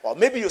life. Or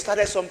maybe you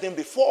started something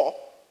before,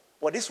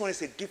 but this one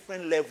is a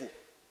different level.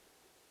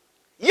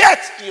 Yet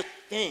you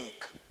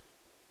think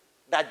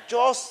that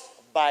just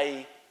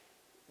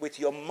with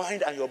your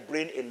mind and your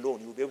brain alone,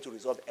 you'll be able to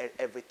resolve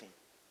everything.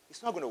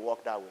 It's not going to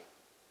work that way.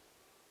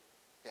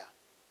 Yeah.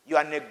 You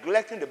are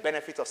neglecting the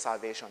benefit of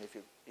salvation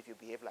if you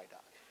behave like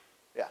that.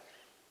 Yeah.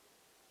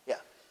 Yeah.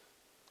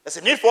 There's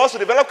a need for us to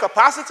develop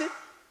capacity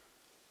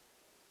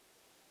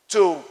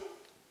to,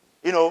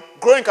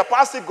 grow in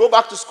capacity, go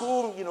back to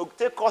school,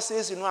 take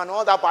courses, and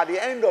all that. But at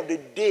the end of the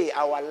day,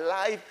 our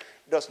life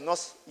does not,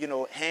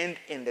 end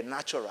in the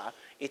natural.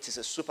 It is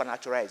a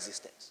supernatural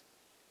existence.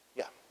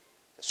 Yeah.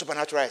 A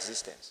supernatural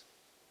existence.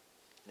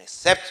 And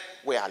except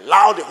we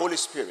allow the Holy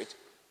Spirit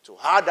to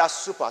add that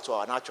super to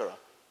our natural,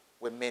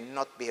 we may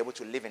not be able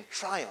to live in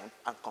triumph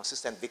and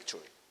consistent victory.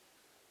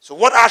 So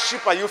what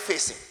hardship are you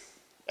facing?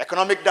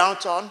 Economic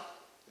downturn,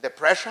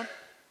 depression,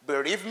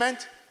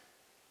 bereavement,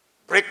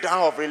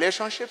 breakdown of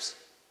relationships,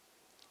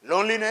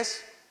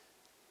 loneliness,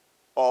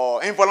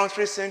 or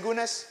involuntary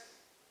singleness?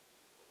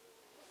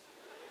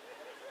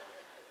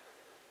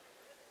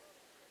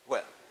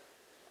 Well,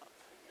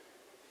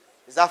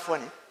 is that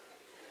funny?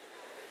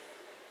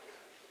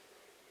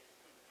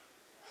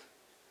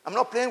 I'm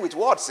not playing with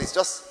words. It's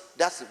just,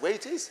 that's the way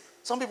it is.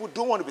 Some people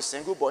don't want to be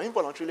single, but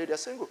involuntarily they're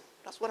single.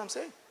 That's what I'm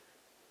saying.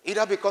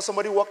 Either because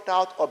somebody walked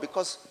out or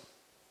because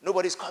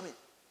nobody's coming.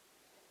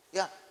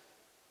 Yeah.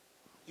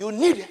 You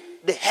need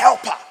the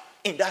helper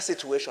in that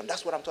situation.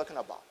 That's what I'm talking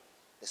about.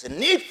 There's a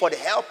need for the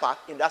helper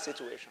in that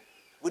situation.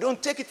 We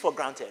don't take it for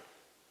granted.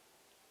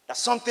 That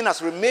something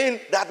has remained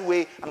that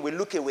way and we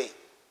look away.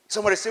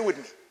 Somebody say with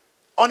me.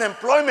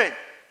 Unemployment.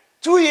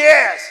 2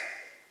 years.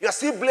 You're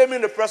still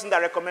blaming the person that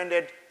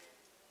recommended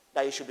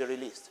that you should be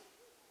released.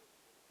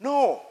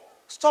 No.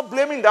 Stop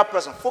blaming that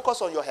person.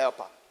 Focus on your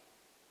helper.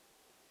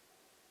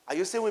 Are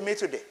you still with me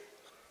today?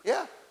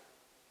 Yeah.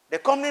 The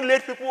company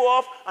laid people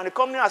off and the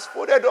company has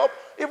folded up.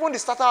 Even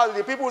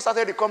the people who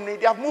started the company,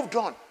 they have moved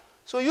on.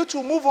 So you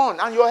two move on,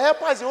 and your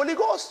helper is the Holy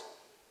Ghost.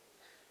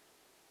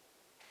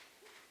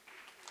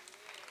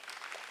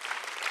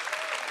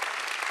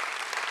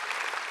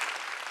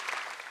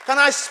 Can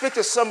I speak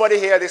to somebody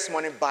here this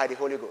morning by the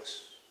Holy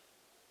Ghost?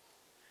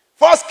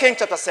 1 Kings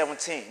chapter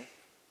 17.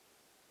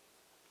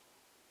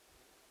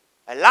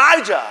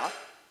 Elijah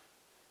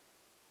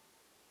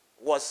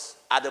was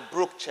at the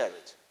brook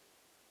Cherith.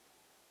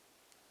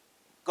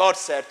 God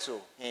said to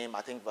him,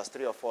 I think verse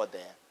 3 or 4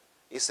 there,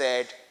 he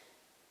said,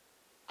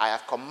 I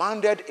have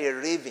commanded a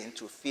raven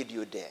to feed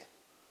you there.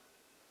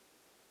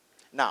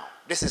 Now,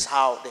 this is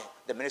how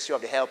the ministry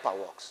of the helper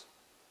works.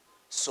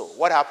 So,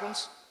 what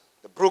happens?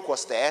 The brook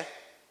was there.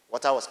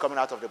 Water was coming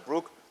out of the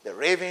brook. The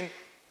raven,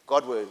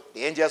 the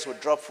angels will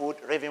drop food.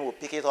 Raven will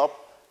pick it up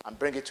and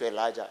bring it to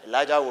Elijah.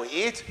 Elijah will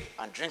eat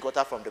and drink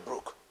water from the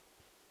brook.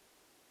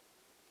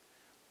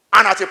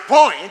 And at a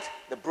point,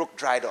 the brook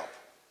dried up.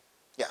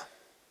 Yeah.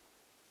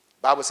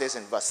 The Bible says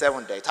in verse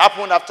 7 that it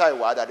happened after a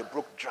while that the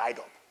brook dried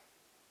up.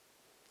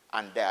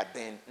 And there had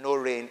been no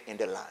rain in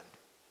the land.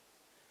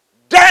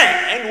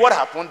 Then what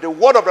happened? The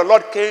word of the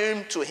Lord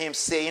came to him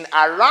saying,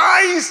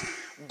 arise,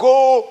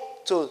 go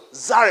to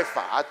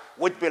Zarephath,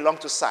 which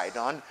belonged to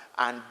Sidon,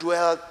 and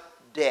dwell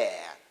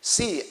there.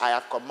 See, I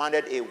have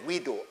commanded a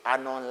widow,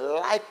 an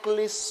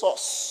unlikely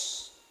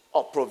source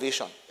of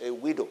provision, a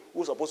widow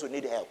who's supposed to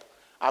need help.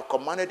 I've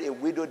commanded a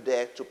widow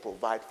there to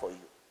provide for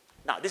you.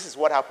 Now, this is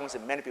what happens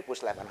in many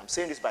people's life, and I'm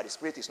saying this by the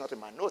Spirit, it's not in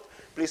my note.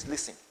 Please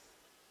listen.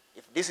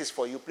 If this is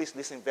for you, please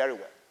listen very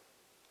well.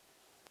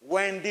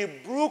 When the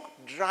brook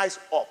dries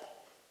up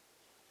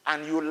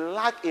and you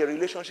lack a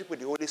relationship with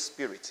the Holy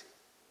Spirit,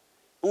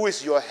 who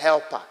is your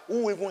helper,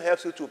 who even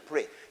helps you to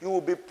pray, you will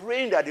be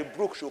praying that the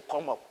brook should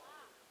come up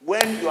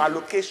when your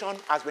location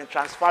has been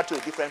transferred to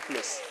a different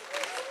place.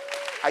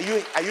 Are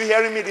you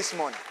hearing me this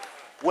morning?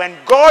 When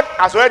God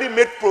has already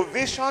made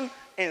provision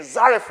in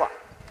Zarephath,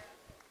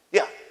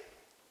 yeah,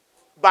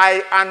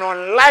 by an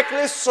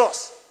unlikely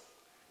source.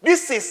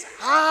 This is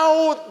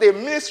how the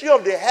ministry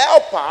of the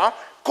helper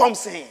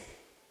comes in.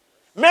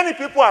 Many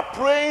people are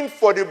praying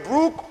for the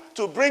brook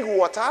to bring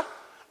water.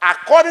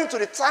 According to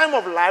the time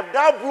of life,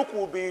 that brook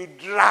will be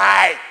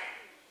dry.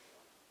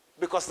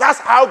 Because that's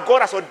how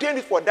God has ordained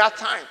it for that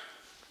time.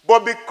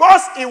 But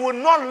because he will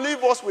not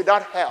leave us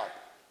without help,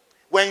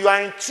 when you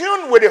are in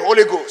tune with the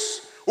Holy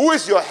Ghost, who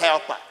is your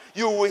helper,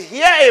 you will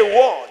hear a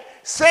word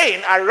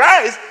saying,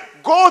 arise,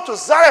 go to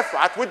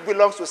Zarephath, which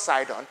belongs to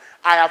Sidon.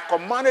 I have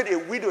commanded a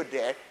widow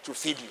there to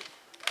feed you.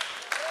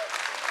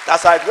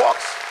 That's how it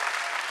works.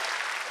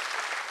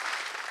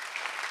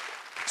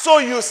 So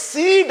you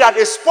see that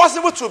it's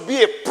possible to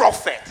be a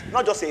prophet,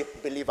 not just a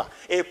believer,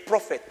 a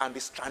prophet and be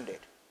stranded.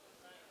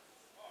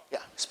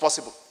 Yeah, it's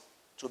possible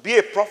to be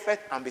a prophet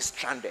and be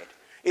stranded.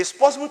 It's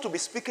possible to be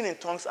speaking in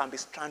tongues and be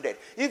stranded.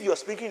 If you're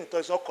speaking in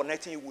tongues, it's not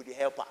connecting you with the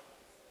helper.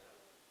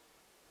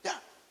 Yeah.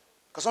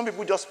 Because some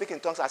people just speak in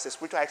tongues as a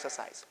spiritual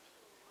exercise.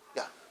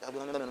 Yeah.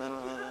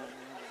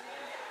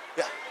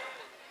 Yeah.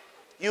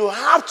 You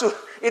have to,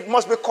 it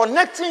must be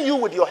connecting you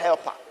with your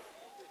helper.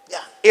 Yeah.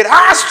 It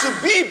has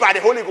to be by the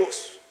Holy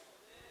Ghost.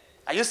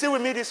 Are you still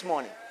with me this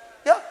morning?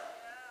 Yeah.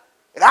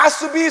 It has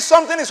to be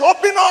something is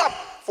opening up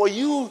for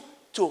you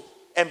to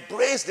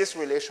embrace this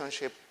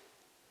relationship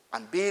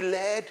and be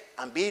led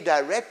and be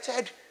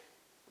directed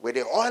with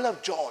the oil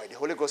of joy, the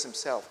Holy Ghost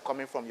himself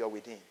coming from your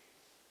within.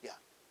 Yeah.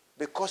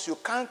 Because you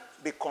can't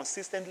be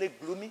consistently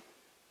gloomy,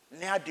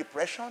 near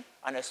depression,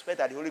 and expect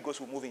that the Holy Ghost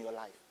will move in your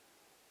life.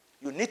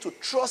 You need to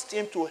trust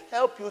him to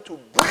help you to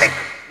break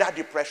that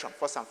depression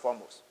first and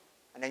foremost.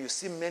 And then you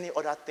see many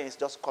other things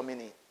just coming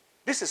in.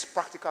 This is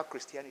practical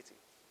Christianity.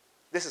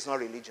 This is not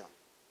religion.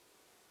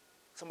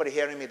 Somebody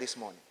hearing me this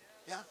morning?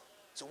 Yeah.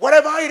 So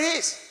whatever it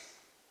is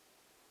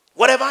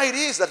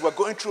that we're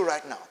going through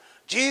right now,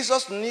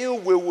 Jesus knew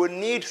we will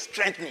need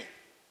strengthening.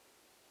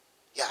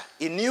 Yeah,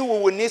 he knew we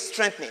will need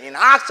strengthening. In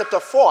Acts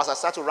chapter 4, as I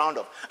start to round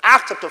up,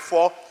 Acts chapter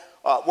 4,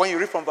 when you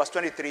read from verse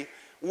 23,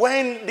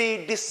 when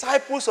the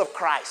disciples of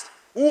Christ,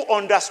 who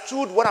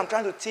understood what I'm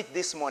trying to teach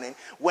this morning,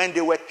 when they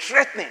were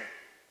threatening,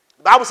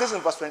 the Bible says in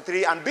verse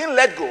 23, and being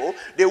let go,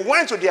 they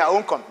went to their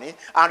own company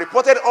and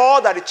reported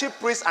all that the chief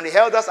priests and the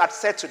elders had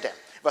said to them.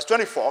 Verse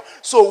 24,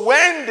 so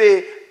when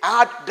they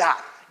heard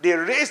that, they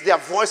raised their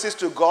voices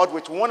to God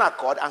with one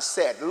accord and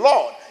said,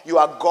 Lord, you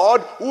are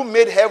God who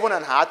made heaven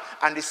and earth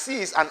and the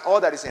seas and all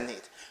that is in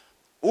it,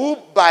 who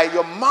by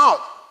your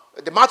mouth,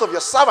 the mouth of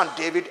your servant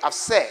David, have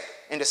said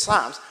in the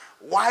Psalms,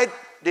 why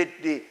did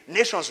the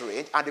nations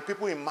rage and the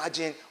people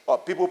imagine or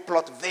people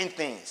plot vain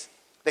things?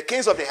 The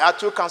kings of the earth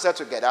took counsel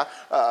together,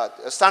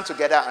 stand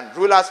together, and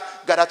rulers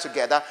gather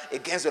together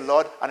against the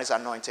Lord and his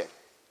anointed.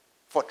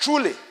 For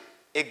truly,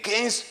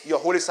 against your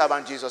holy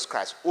servant Jesus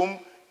Christ, whom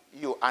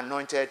you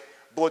anointed,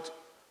 both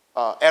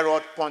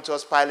Herod,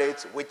 Pontius,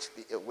 Pilate,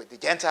 with the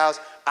Gentiles,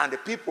 and the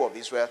people of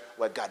Israel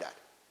were gathered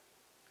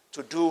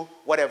to do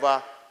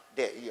whatever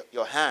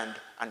your hand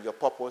and your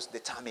purpose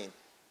determine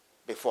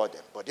before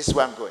them. But this is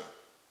where I'm going.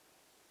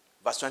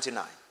 Verse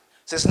 29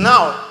 says,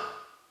 now,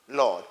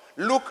 Lord,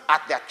 look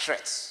at their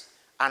threats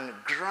and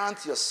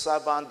grant your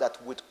servant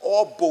that with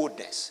all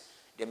boldness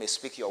they may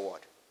speak your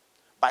word.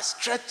 By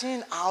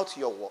stretching out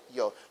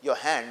your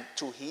hand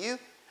to heal,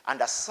 and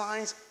the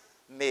signs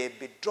may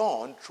be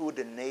done through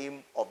the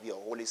name of your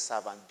holy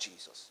servant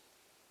Jesus.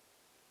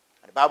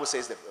 And the Bible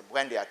says that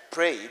when they had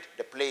prayed,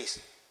 the place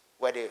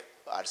where they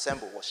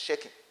assembled was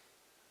shaking.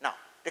 Now,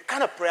 the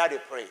kind of prayer they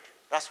prayed,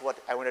 that's what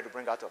I wanted to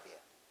bring out of here.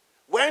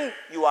 When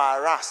you are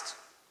harassed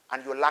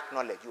and you lack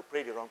knowledge, you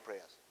pray the wrong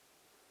prayers.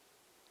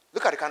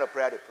 Look at the kind of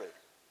prayer they prayed.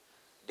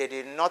 They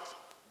did not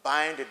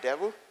bind the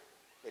devil.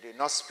 They did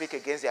not speak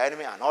against the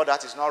enemy, and all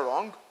that is not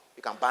wrong.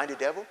 You can bind the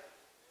devil.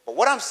 But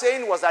what I'm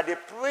saying was that they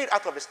prayed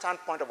out of the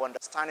standpoint of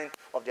understanding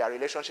of their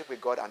relationship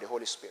with God and the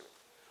Holy Spirit.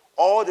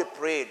 All they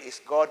prayed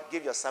is, God,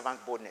 give your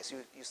servant boldness.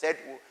 You said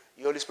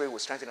the Holy Spirit will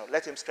strengthen us.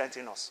 Let him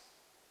strengthen us.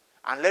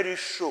 And let it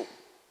show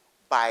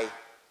by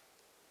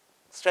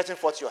stretching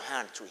forth your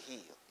hand to heal,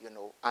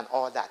 and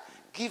all that.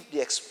 Give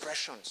the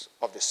expressions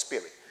of the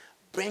Spirit.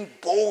 Bring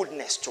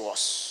boldness to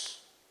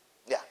us.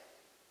 Yeah.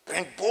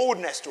 Bring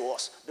boldness to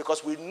us.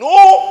 Because we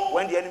know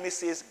when the enemy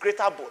says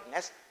greater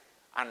boldness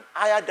and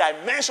higher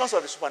dimensions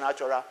of the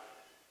supernatural,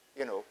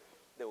 they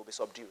will be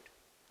subdued.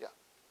 Yeah.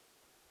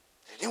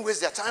 They didn't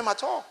waste their time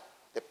at all.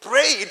 They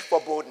prayed for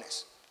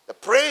boldness. They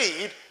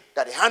prayed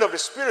that the hand of the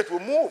Spirit will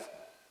move.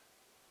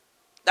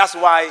 That's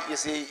why you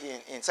see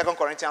in 2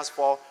 Corinthians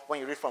 4, when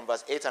you read from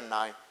verse 8 and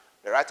 9,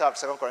 the writer of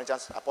 2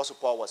 Corinthians, Apostle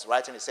Paul, was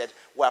writing, he said,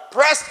 we are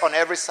pressed on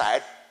every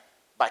side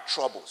by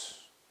troubles,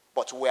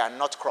 but we are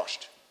not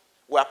crushed.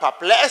 We are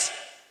perplexed,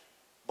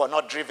 but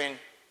not driven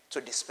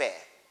to despair.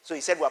 So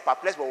he said we are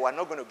perplexed, but we are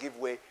not going to give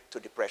way to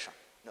depression.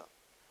 No.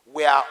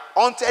 We are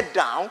hunted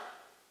down,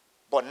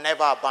 but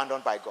never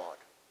abandoned by God.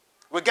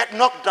 We get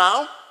knocked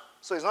down,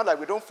 so it's not like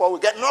we don't fall. We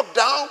get knocked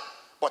down,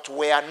 but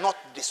we are not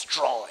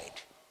destroyed.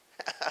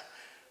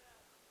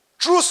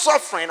 Through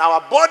suffering, our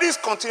bodies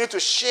continue to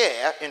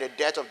share in the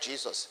death of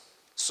Jesus,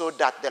 so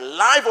that the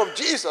life of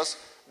Jesus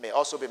may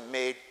also be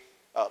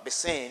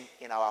seen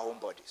in our own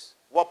bodies.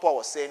 What Paul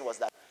was saying was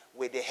that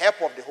with the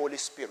help of the Holy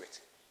Spirit,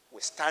 we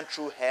stand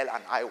through hell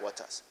and high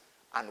waters,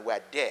 and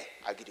we're there,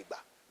 Agidigba,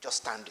 just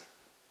standing.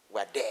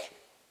 We're there.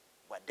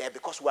 We're there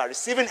because we are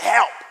receiving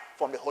help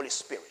from the Holy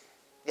Spirit.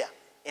 Yeah.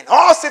 In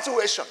all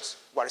situations,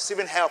 we're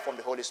receiving help from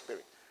the Holy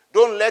Spirit.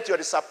 Don't let your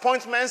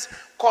disappointments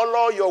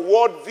color your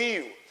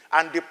worldview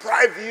and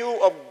deprive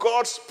you of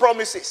God's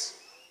promises.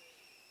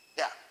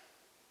 Yeah.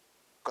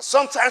 Because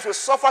sometimes we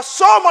suffer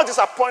so much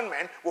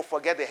disappointment, we'll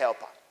forget the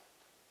helper.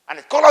 And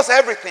it colors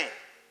everything.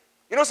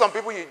 Some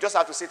people, you just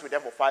have to sit with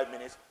them for 5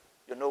 minutes.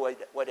 You know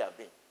where they have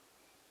been.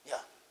 Yeah.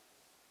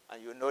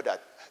 And you know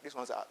that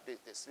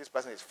this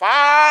person is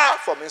far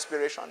from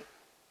inspiration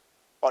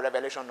or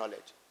revelation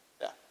knowledge.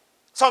 Yeah.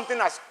 Something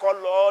has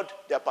colored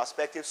their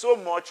perspective so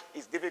much,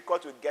 it's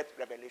difficult to get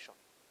revelation.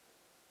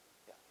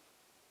 Yeah.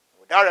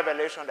 Without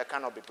revelation, there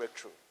cannot be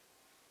breakthrough.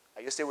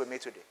 Are you still with me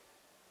today?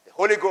 The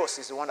Holy Ghost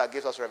is the one that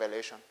gives us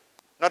revelation,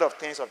 not of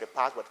things of the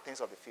past, but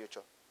things of the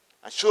future,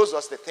 and shows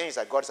us the things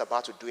that God is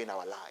about to do in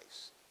our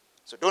lives.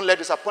 So don't let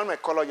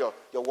disappointment color your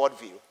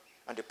worldview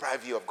and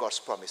deprive you of God's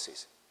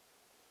promises.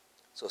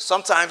 So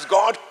sometimes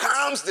God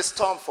calms the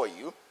storm for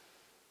you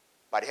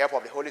by the help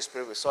of the Holy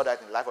Spirit. We saw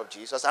that in the life of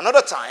Jesus.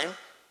 Another time,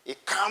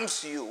 it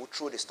calms you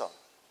through the storm.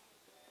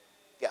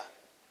 Yeah,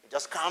 it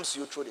just calms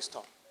you through the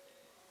storm.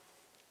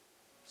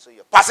 So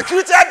you're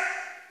persecuted,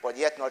 but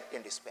yet not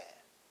in despair.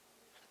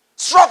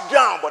 Struck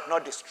down, but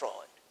not destroyed.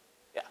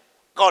 Yeah,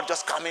 God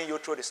just calming you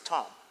through the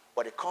storm.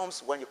 But it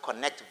comes when you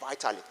connect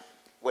vitally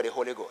with the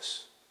Holy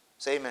Ghost.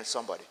 Say amen,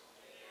 somebody.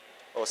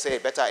 Or say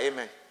better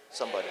amen,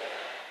 somebody.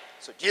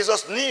 So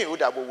Jesus knew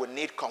that we would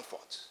need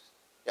comfort.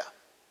 Yeah.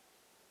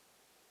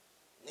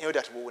 He knew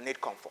that we would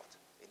need comfort.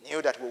 He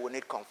knew that we would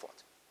need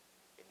comfort.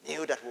 He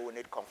knew that we would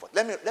need comfort.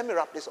 Let me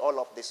wrap this all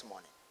up this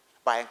morning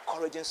by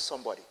encouraging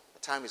somebody. The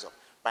time is up.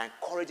 By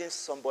encouraging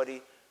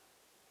somebody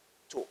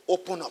to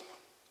open up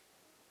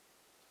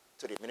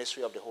to the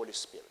ministry of the Holy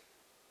Spirit.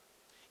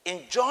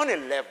 In John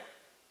 11,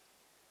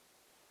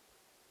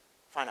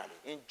 finally,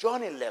 in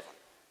John 11,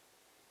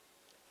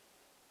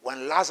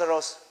 when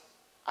Lazarus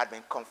had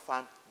been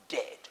confirmed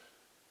dead,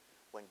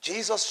 when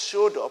Jesus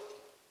showed up,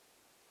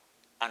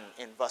 and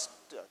in verse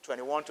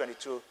 21,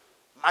 22,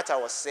 Martha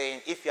was saying,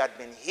 if you had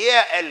been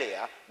here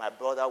earlier, my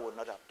brother would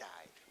not have died.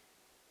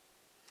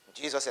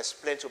 Jesus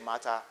explained to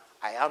Martha,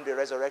 I am the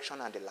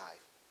resurrection and the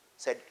life.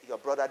 Said, your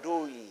brother,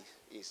 though he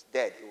is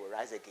dead, he will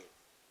rise again.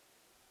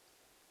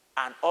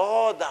 And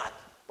all that,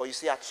 but you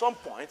see, at some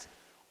point,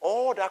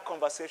 all that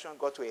conversation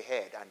got to a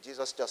head, and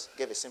Jesus just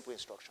gave a simple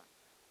instruction.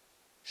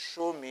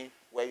 Show me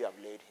where you have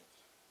laid him.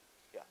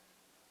 Yeah.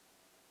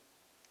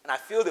 And I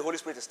feel the Holy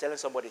Spirit is telling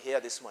somebody here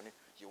this morning,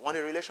 you want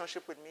a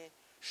relationship with me?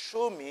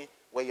 Show me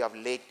where you have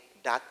laid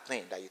that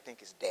thing that you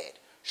think is dead.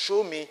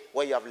 Show me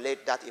where you have laid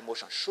that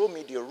emotion. Show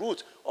me the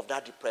root of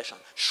that depression.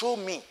 Show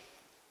me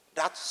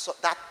that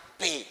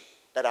pain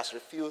that has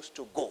refused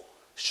to go.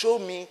 Show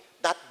me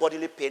that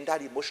bodily pain,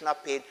 that emotional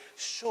pain.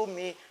 Show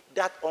me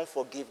that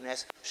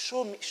unforgiveness.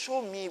 Show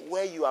me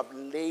where you have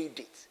laid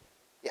it.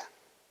 Yeah.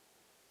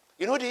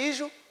 You know the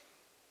issue?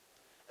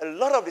 A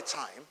lot of the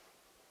time,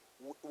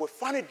 we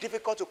find it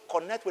difficult to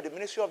connect with the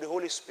ministry of the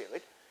Holy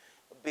Spirit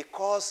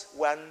because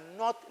we are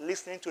not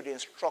listening to the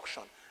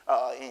instruction.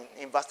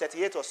 In verse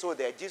 38 or so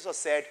there, Jesus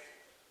said,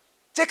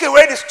 take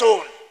away the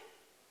stone.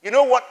 You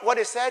know what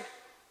they said?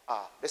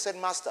 They said,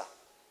 Master,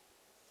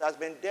 it has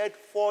been dead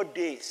 4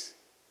 days.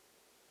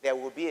 There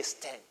will be a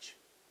stench.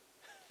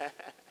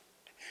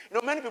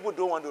 Many people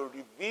don't want to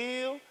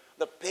reveal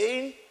the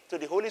pain to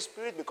the Holy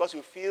Spirit because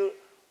you feel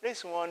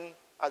this one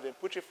has been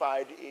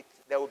putrefied.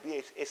 There will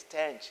be a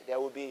stench. There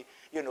will be,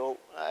 no,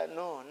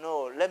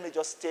 let me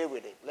just stay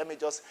with it. Let me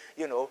just,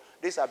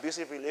 this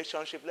abusive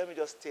relationship, let me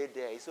just stay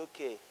there. It's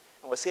okay.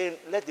 And we're saying,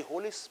 let the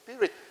Holy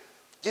Spirit.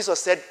 Jesus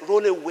said,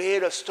 roll away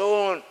the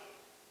stone.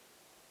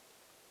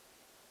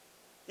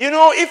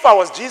 If I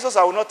was Jesus,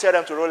 I would not tell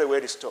them to roll away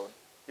the stone.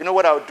 You know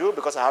what I would do?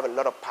 Because I have a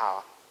lot of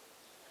power.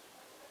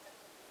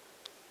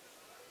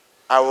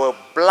 I will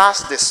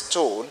blast the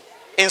stone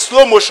in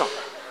slow motion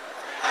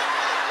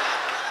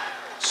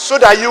so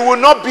that you will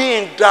not be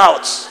in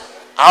doubt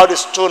how the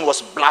stone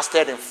was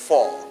blasted in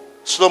 4.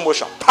 Slow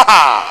motion.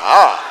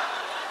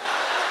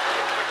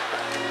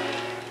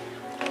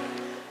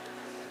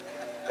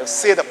 They'll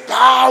see the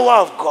power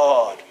of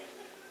God.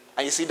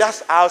 And you see,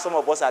 that's how some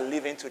of us are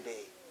living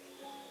today.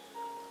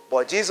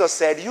 But Jesus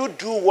said, you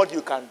do what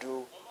you can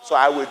do, so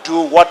I will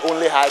do what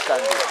only I can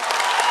do.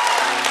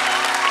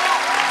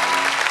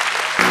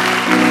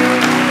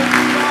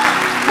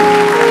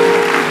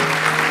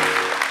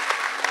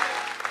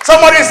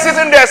 Somebody is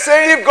sitting there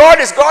saying, if God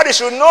is God, he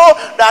should know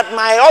that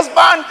my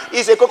husband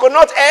is a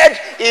coconut head,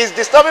 is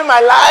disturbing my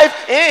life.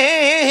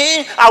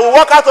 I will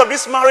walk out of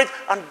this marriage.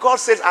 And God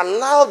says,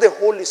 allow the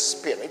Holy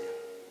Spirit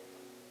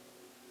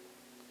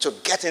to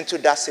get into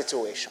that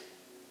situation.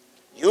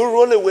 You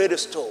roll away the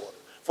stone.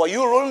 For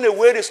you rolling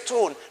away the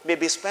stone,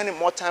 maybe spending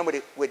more time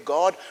with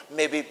God,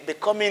 maybe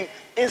becoming,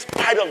 in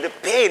spite of the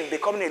pain,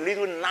 becoming a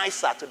little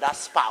nicer to that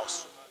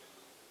spouse.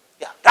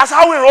 Yeah, that's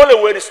how we roll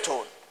away the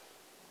stone.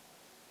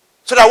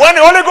 So that when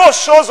the Holy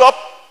Ghost shows up,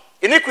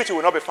 iniquity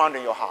will not be found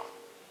in your heart.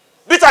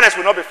 Bitterness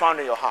will not be found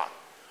in your heart.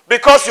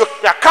 Because you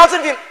are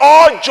counting in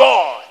all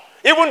joy.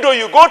 Even though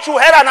you go through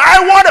hell and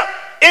high water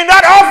in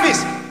that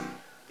office,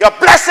 you're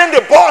blessing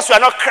the boss, you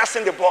are not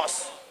cursing the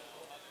boss.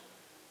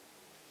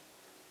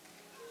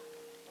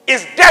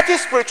 It's dirty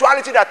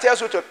spirituality that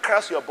tells you to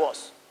curse your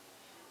boss.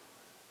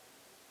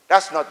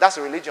 That's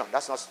religion.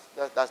 That's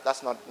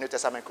not New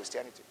Testament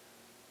Christianity.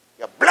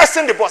 You're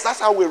blessing the boss. That's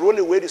how we roll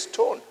away the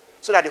stone.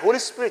 So that the Holy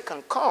Spirit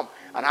can come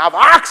and have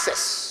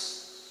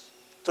access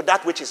to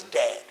that which is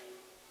dead.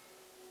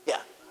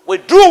 Yeah. We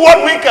do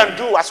what we can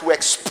do as we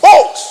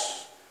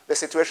expose the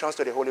situations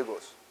to the Holy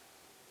Ghost.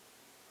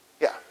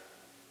 Yeah.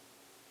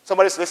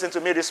 Somebody's listening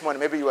to me this morning.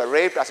 Maybe you were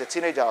raped as a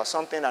teenager or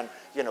something, and,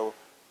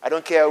 I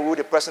don't care who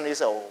the person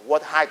is or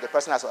what height the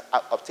person has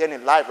obtained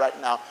in life right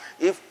now.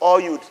 If all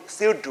you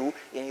still do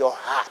in your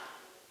heart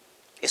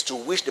is to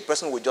wish the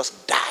person would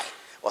just die,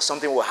 or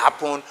something will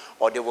happen,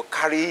 or they will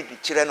carry the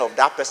children of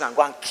that person and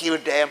go and kill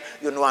them,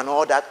 and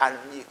all that, and,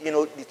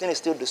 the thing is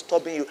still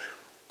disturbing you,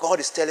 God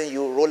is telling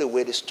you, roll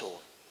away the stone.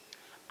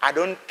 I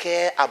don't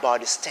care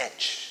about the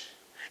stench.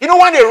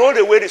 When they rolled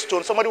away the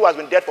stone, somebody who has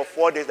been dead for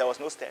 4 days, there was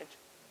no stench.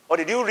 Or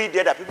did you read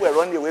there that people were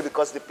running away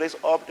because the place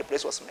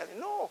was smelling?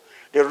 No.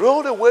 They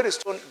rolled away the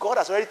stone. God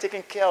has already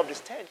taken care of the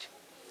stench.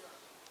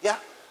 Yeah.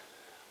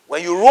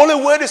 When you roll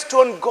away the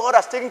stone, God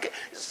has taken care.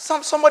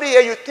 Somebody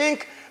here, you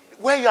think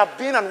where you have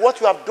been and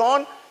what you have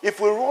done, if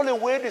we roll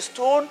away the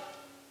stone,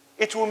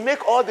 it will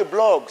make all the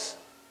blogs.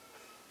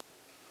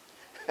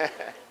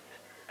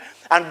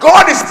 And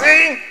God is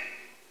saying,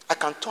 I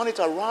can turn it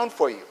around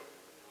for you.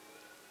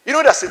 There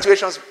are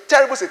situations,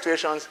 terrible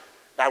situations,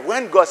 that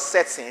when God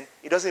sets in,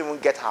 it doesn't even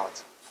get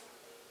out.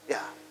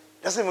 Yeah.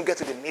 It doesn't even get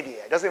to the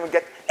media. It doesn't even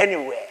get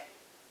anywhere.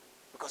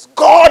 Because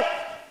God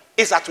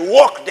is at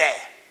work there.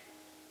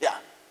 Yeah.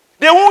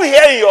 They won't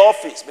hear in your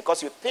office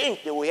because you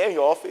think they will hear in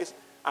your office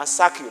and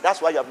sack you.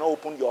 That's why you have not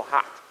opened your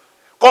heart.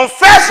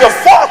 Confess your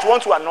fault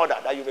one to another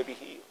that you may be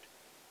healed.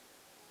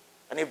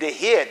 And if they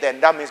hear, then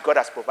that means God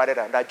has provided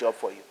another job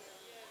for you.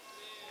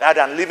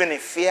 Rather than living in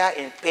fear,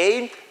 in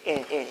pain,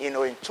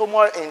 in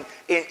turmoil,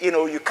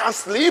 you can't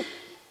sleep.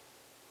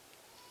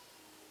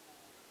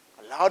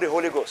 Allow the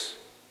Holy Ghost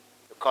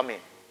to come in.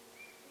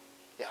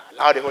 Yeah,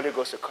 allow the Holy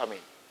Ghost to come in.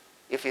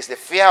 If it's the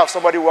fear of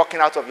somebody walking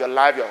out of your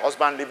life, your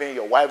husband leaving,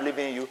 your wife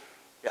leaving you,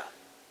 yeah,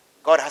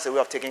 God has a way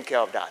of taking care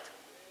of that.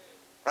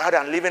 Rather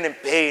than living in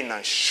pain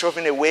and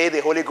shoving away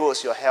the Holy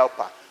Ghost, your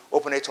helper,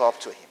 open it up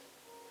to him.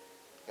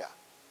 Yeah.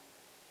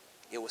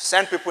 He will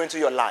send people into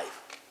your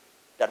life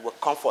that will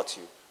comfort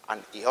you.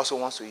 And he also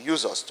wants to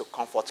use us to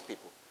comfort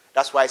people.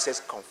 That's why he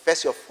says,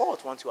 confess your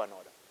fault one to another.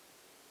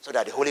 So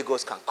that the Holy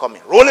Ghost can come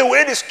in. Roll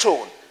away the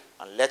stone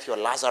and let your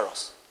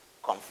Lazarus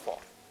come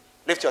forth.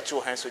 Lift your two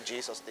hands to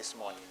Jesus this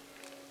morning.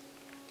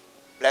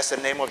 Bless the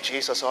name of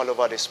Jesus all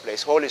over this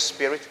place. Holy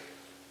Spirit,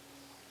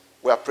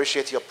 we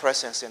appreciate your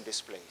presence in this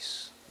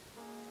place.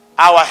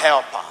 Our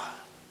helper,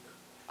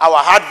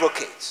 our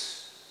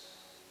advocate,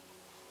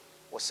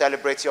 We'll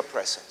celebrate your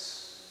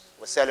presence.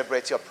 We'll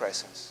celebrate your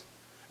presence.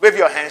 Wave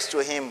your hands to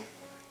him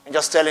and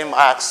just tell him,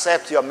 I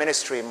accept your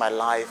ministry in my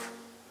life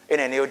in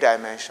a new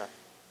dimension.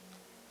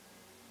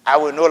 I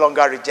will no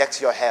longer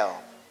reject your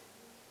help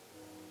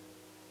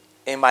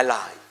in my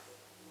life.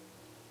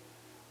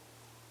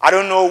 I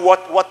don't know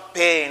what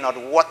pain or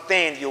what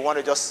thing you want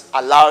to just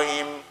allow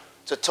him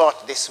to touch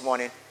this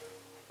morning,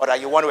 or that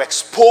you want to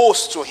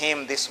expose to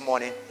him this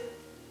morning.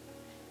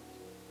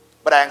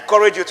 But I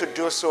encourage you to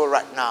do so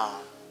right now,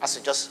 as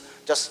you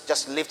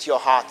just lift your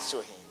heart to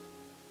him.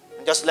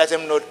 And just let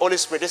him know, Holy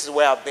Spirit, this is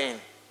where I've been.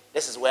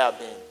 This is where I've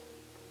been.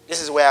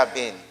 This is where I've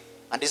been.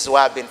 And this is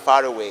where I've been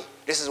far away.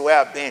 This is where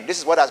I've been. This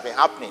is what has been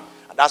happening.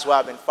 And that's why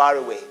I've been far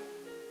away.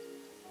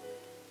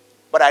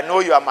 But I know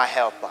you are my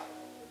helper.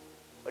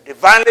 A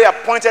divinely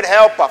appointed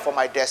helper for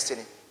my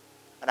destiny.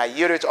 And I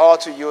yield it all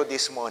to you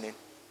this morning.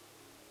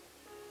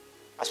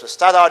 As we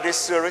start out this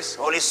series,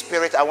 Holy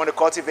Spirit, I want to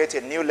cultivate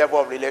a new level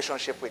of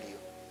relationship with you.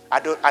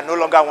 I no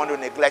longer want to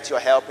neglect your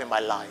help in my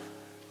life.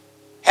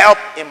 Help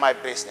in my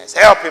business.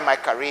 Help in my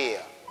career.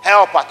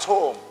 Help at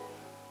home.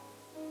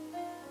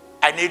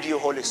 I need you,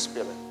 Holy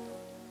Spirit.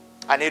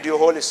 I need you,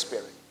 Holy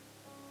Spirit.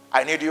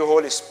 I need you,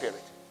 Holy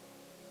Spirit.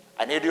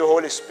 I need you,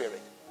 Holy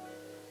Spirit.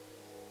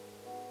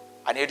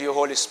 I need you,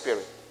 Holy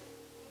Spirit.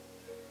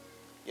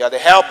 You are the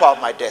helper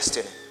of my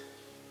destiny.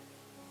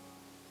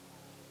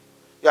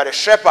 You are the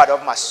shepherd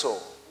of my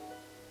soul.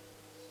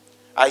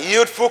 I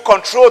yield full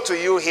control to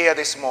you here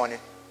this morning.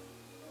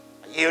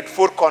 I yield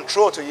full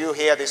control to you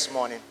here this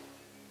morning.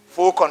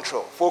 Full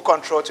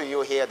control to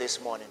you here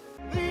this morning.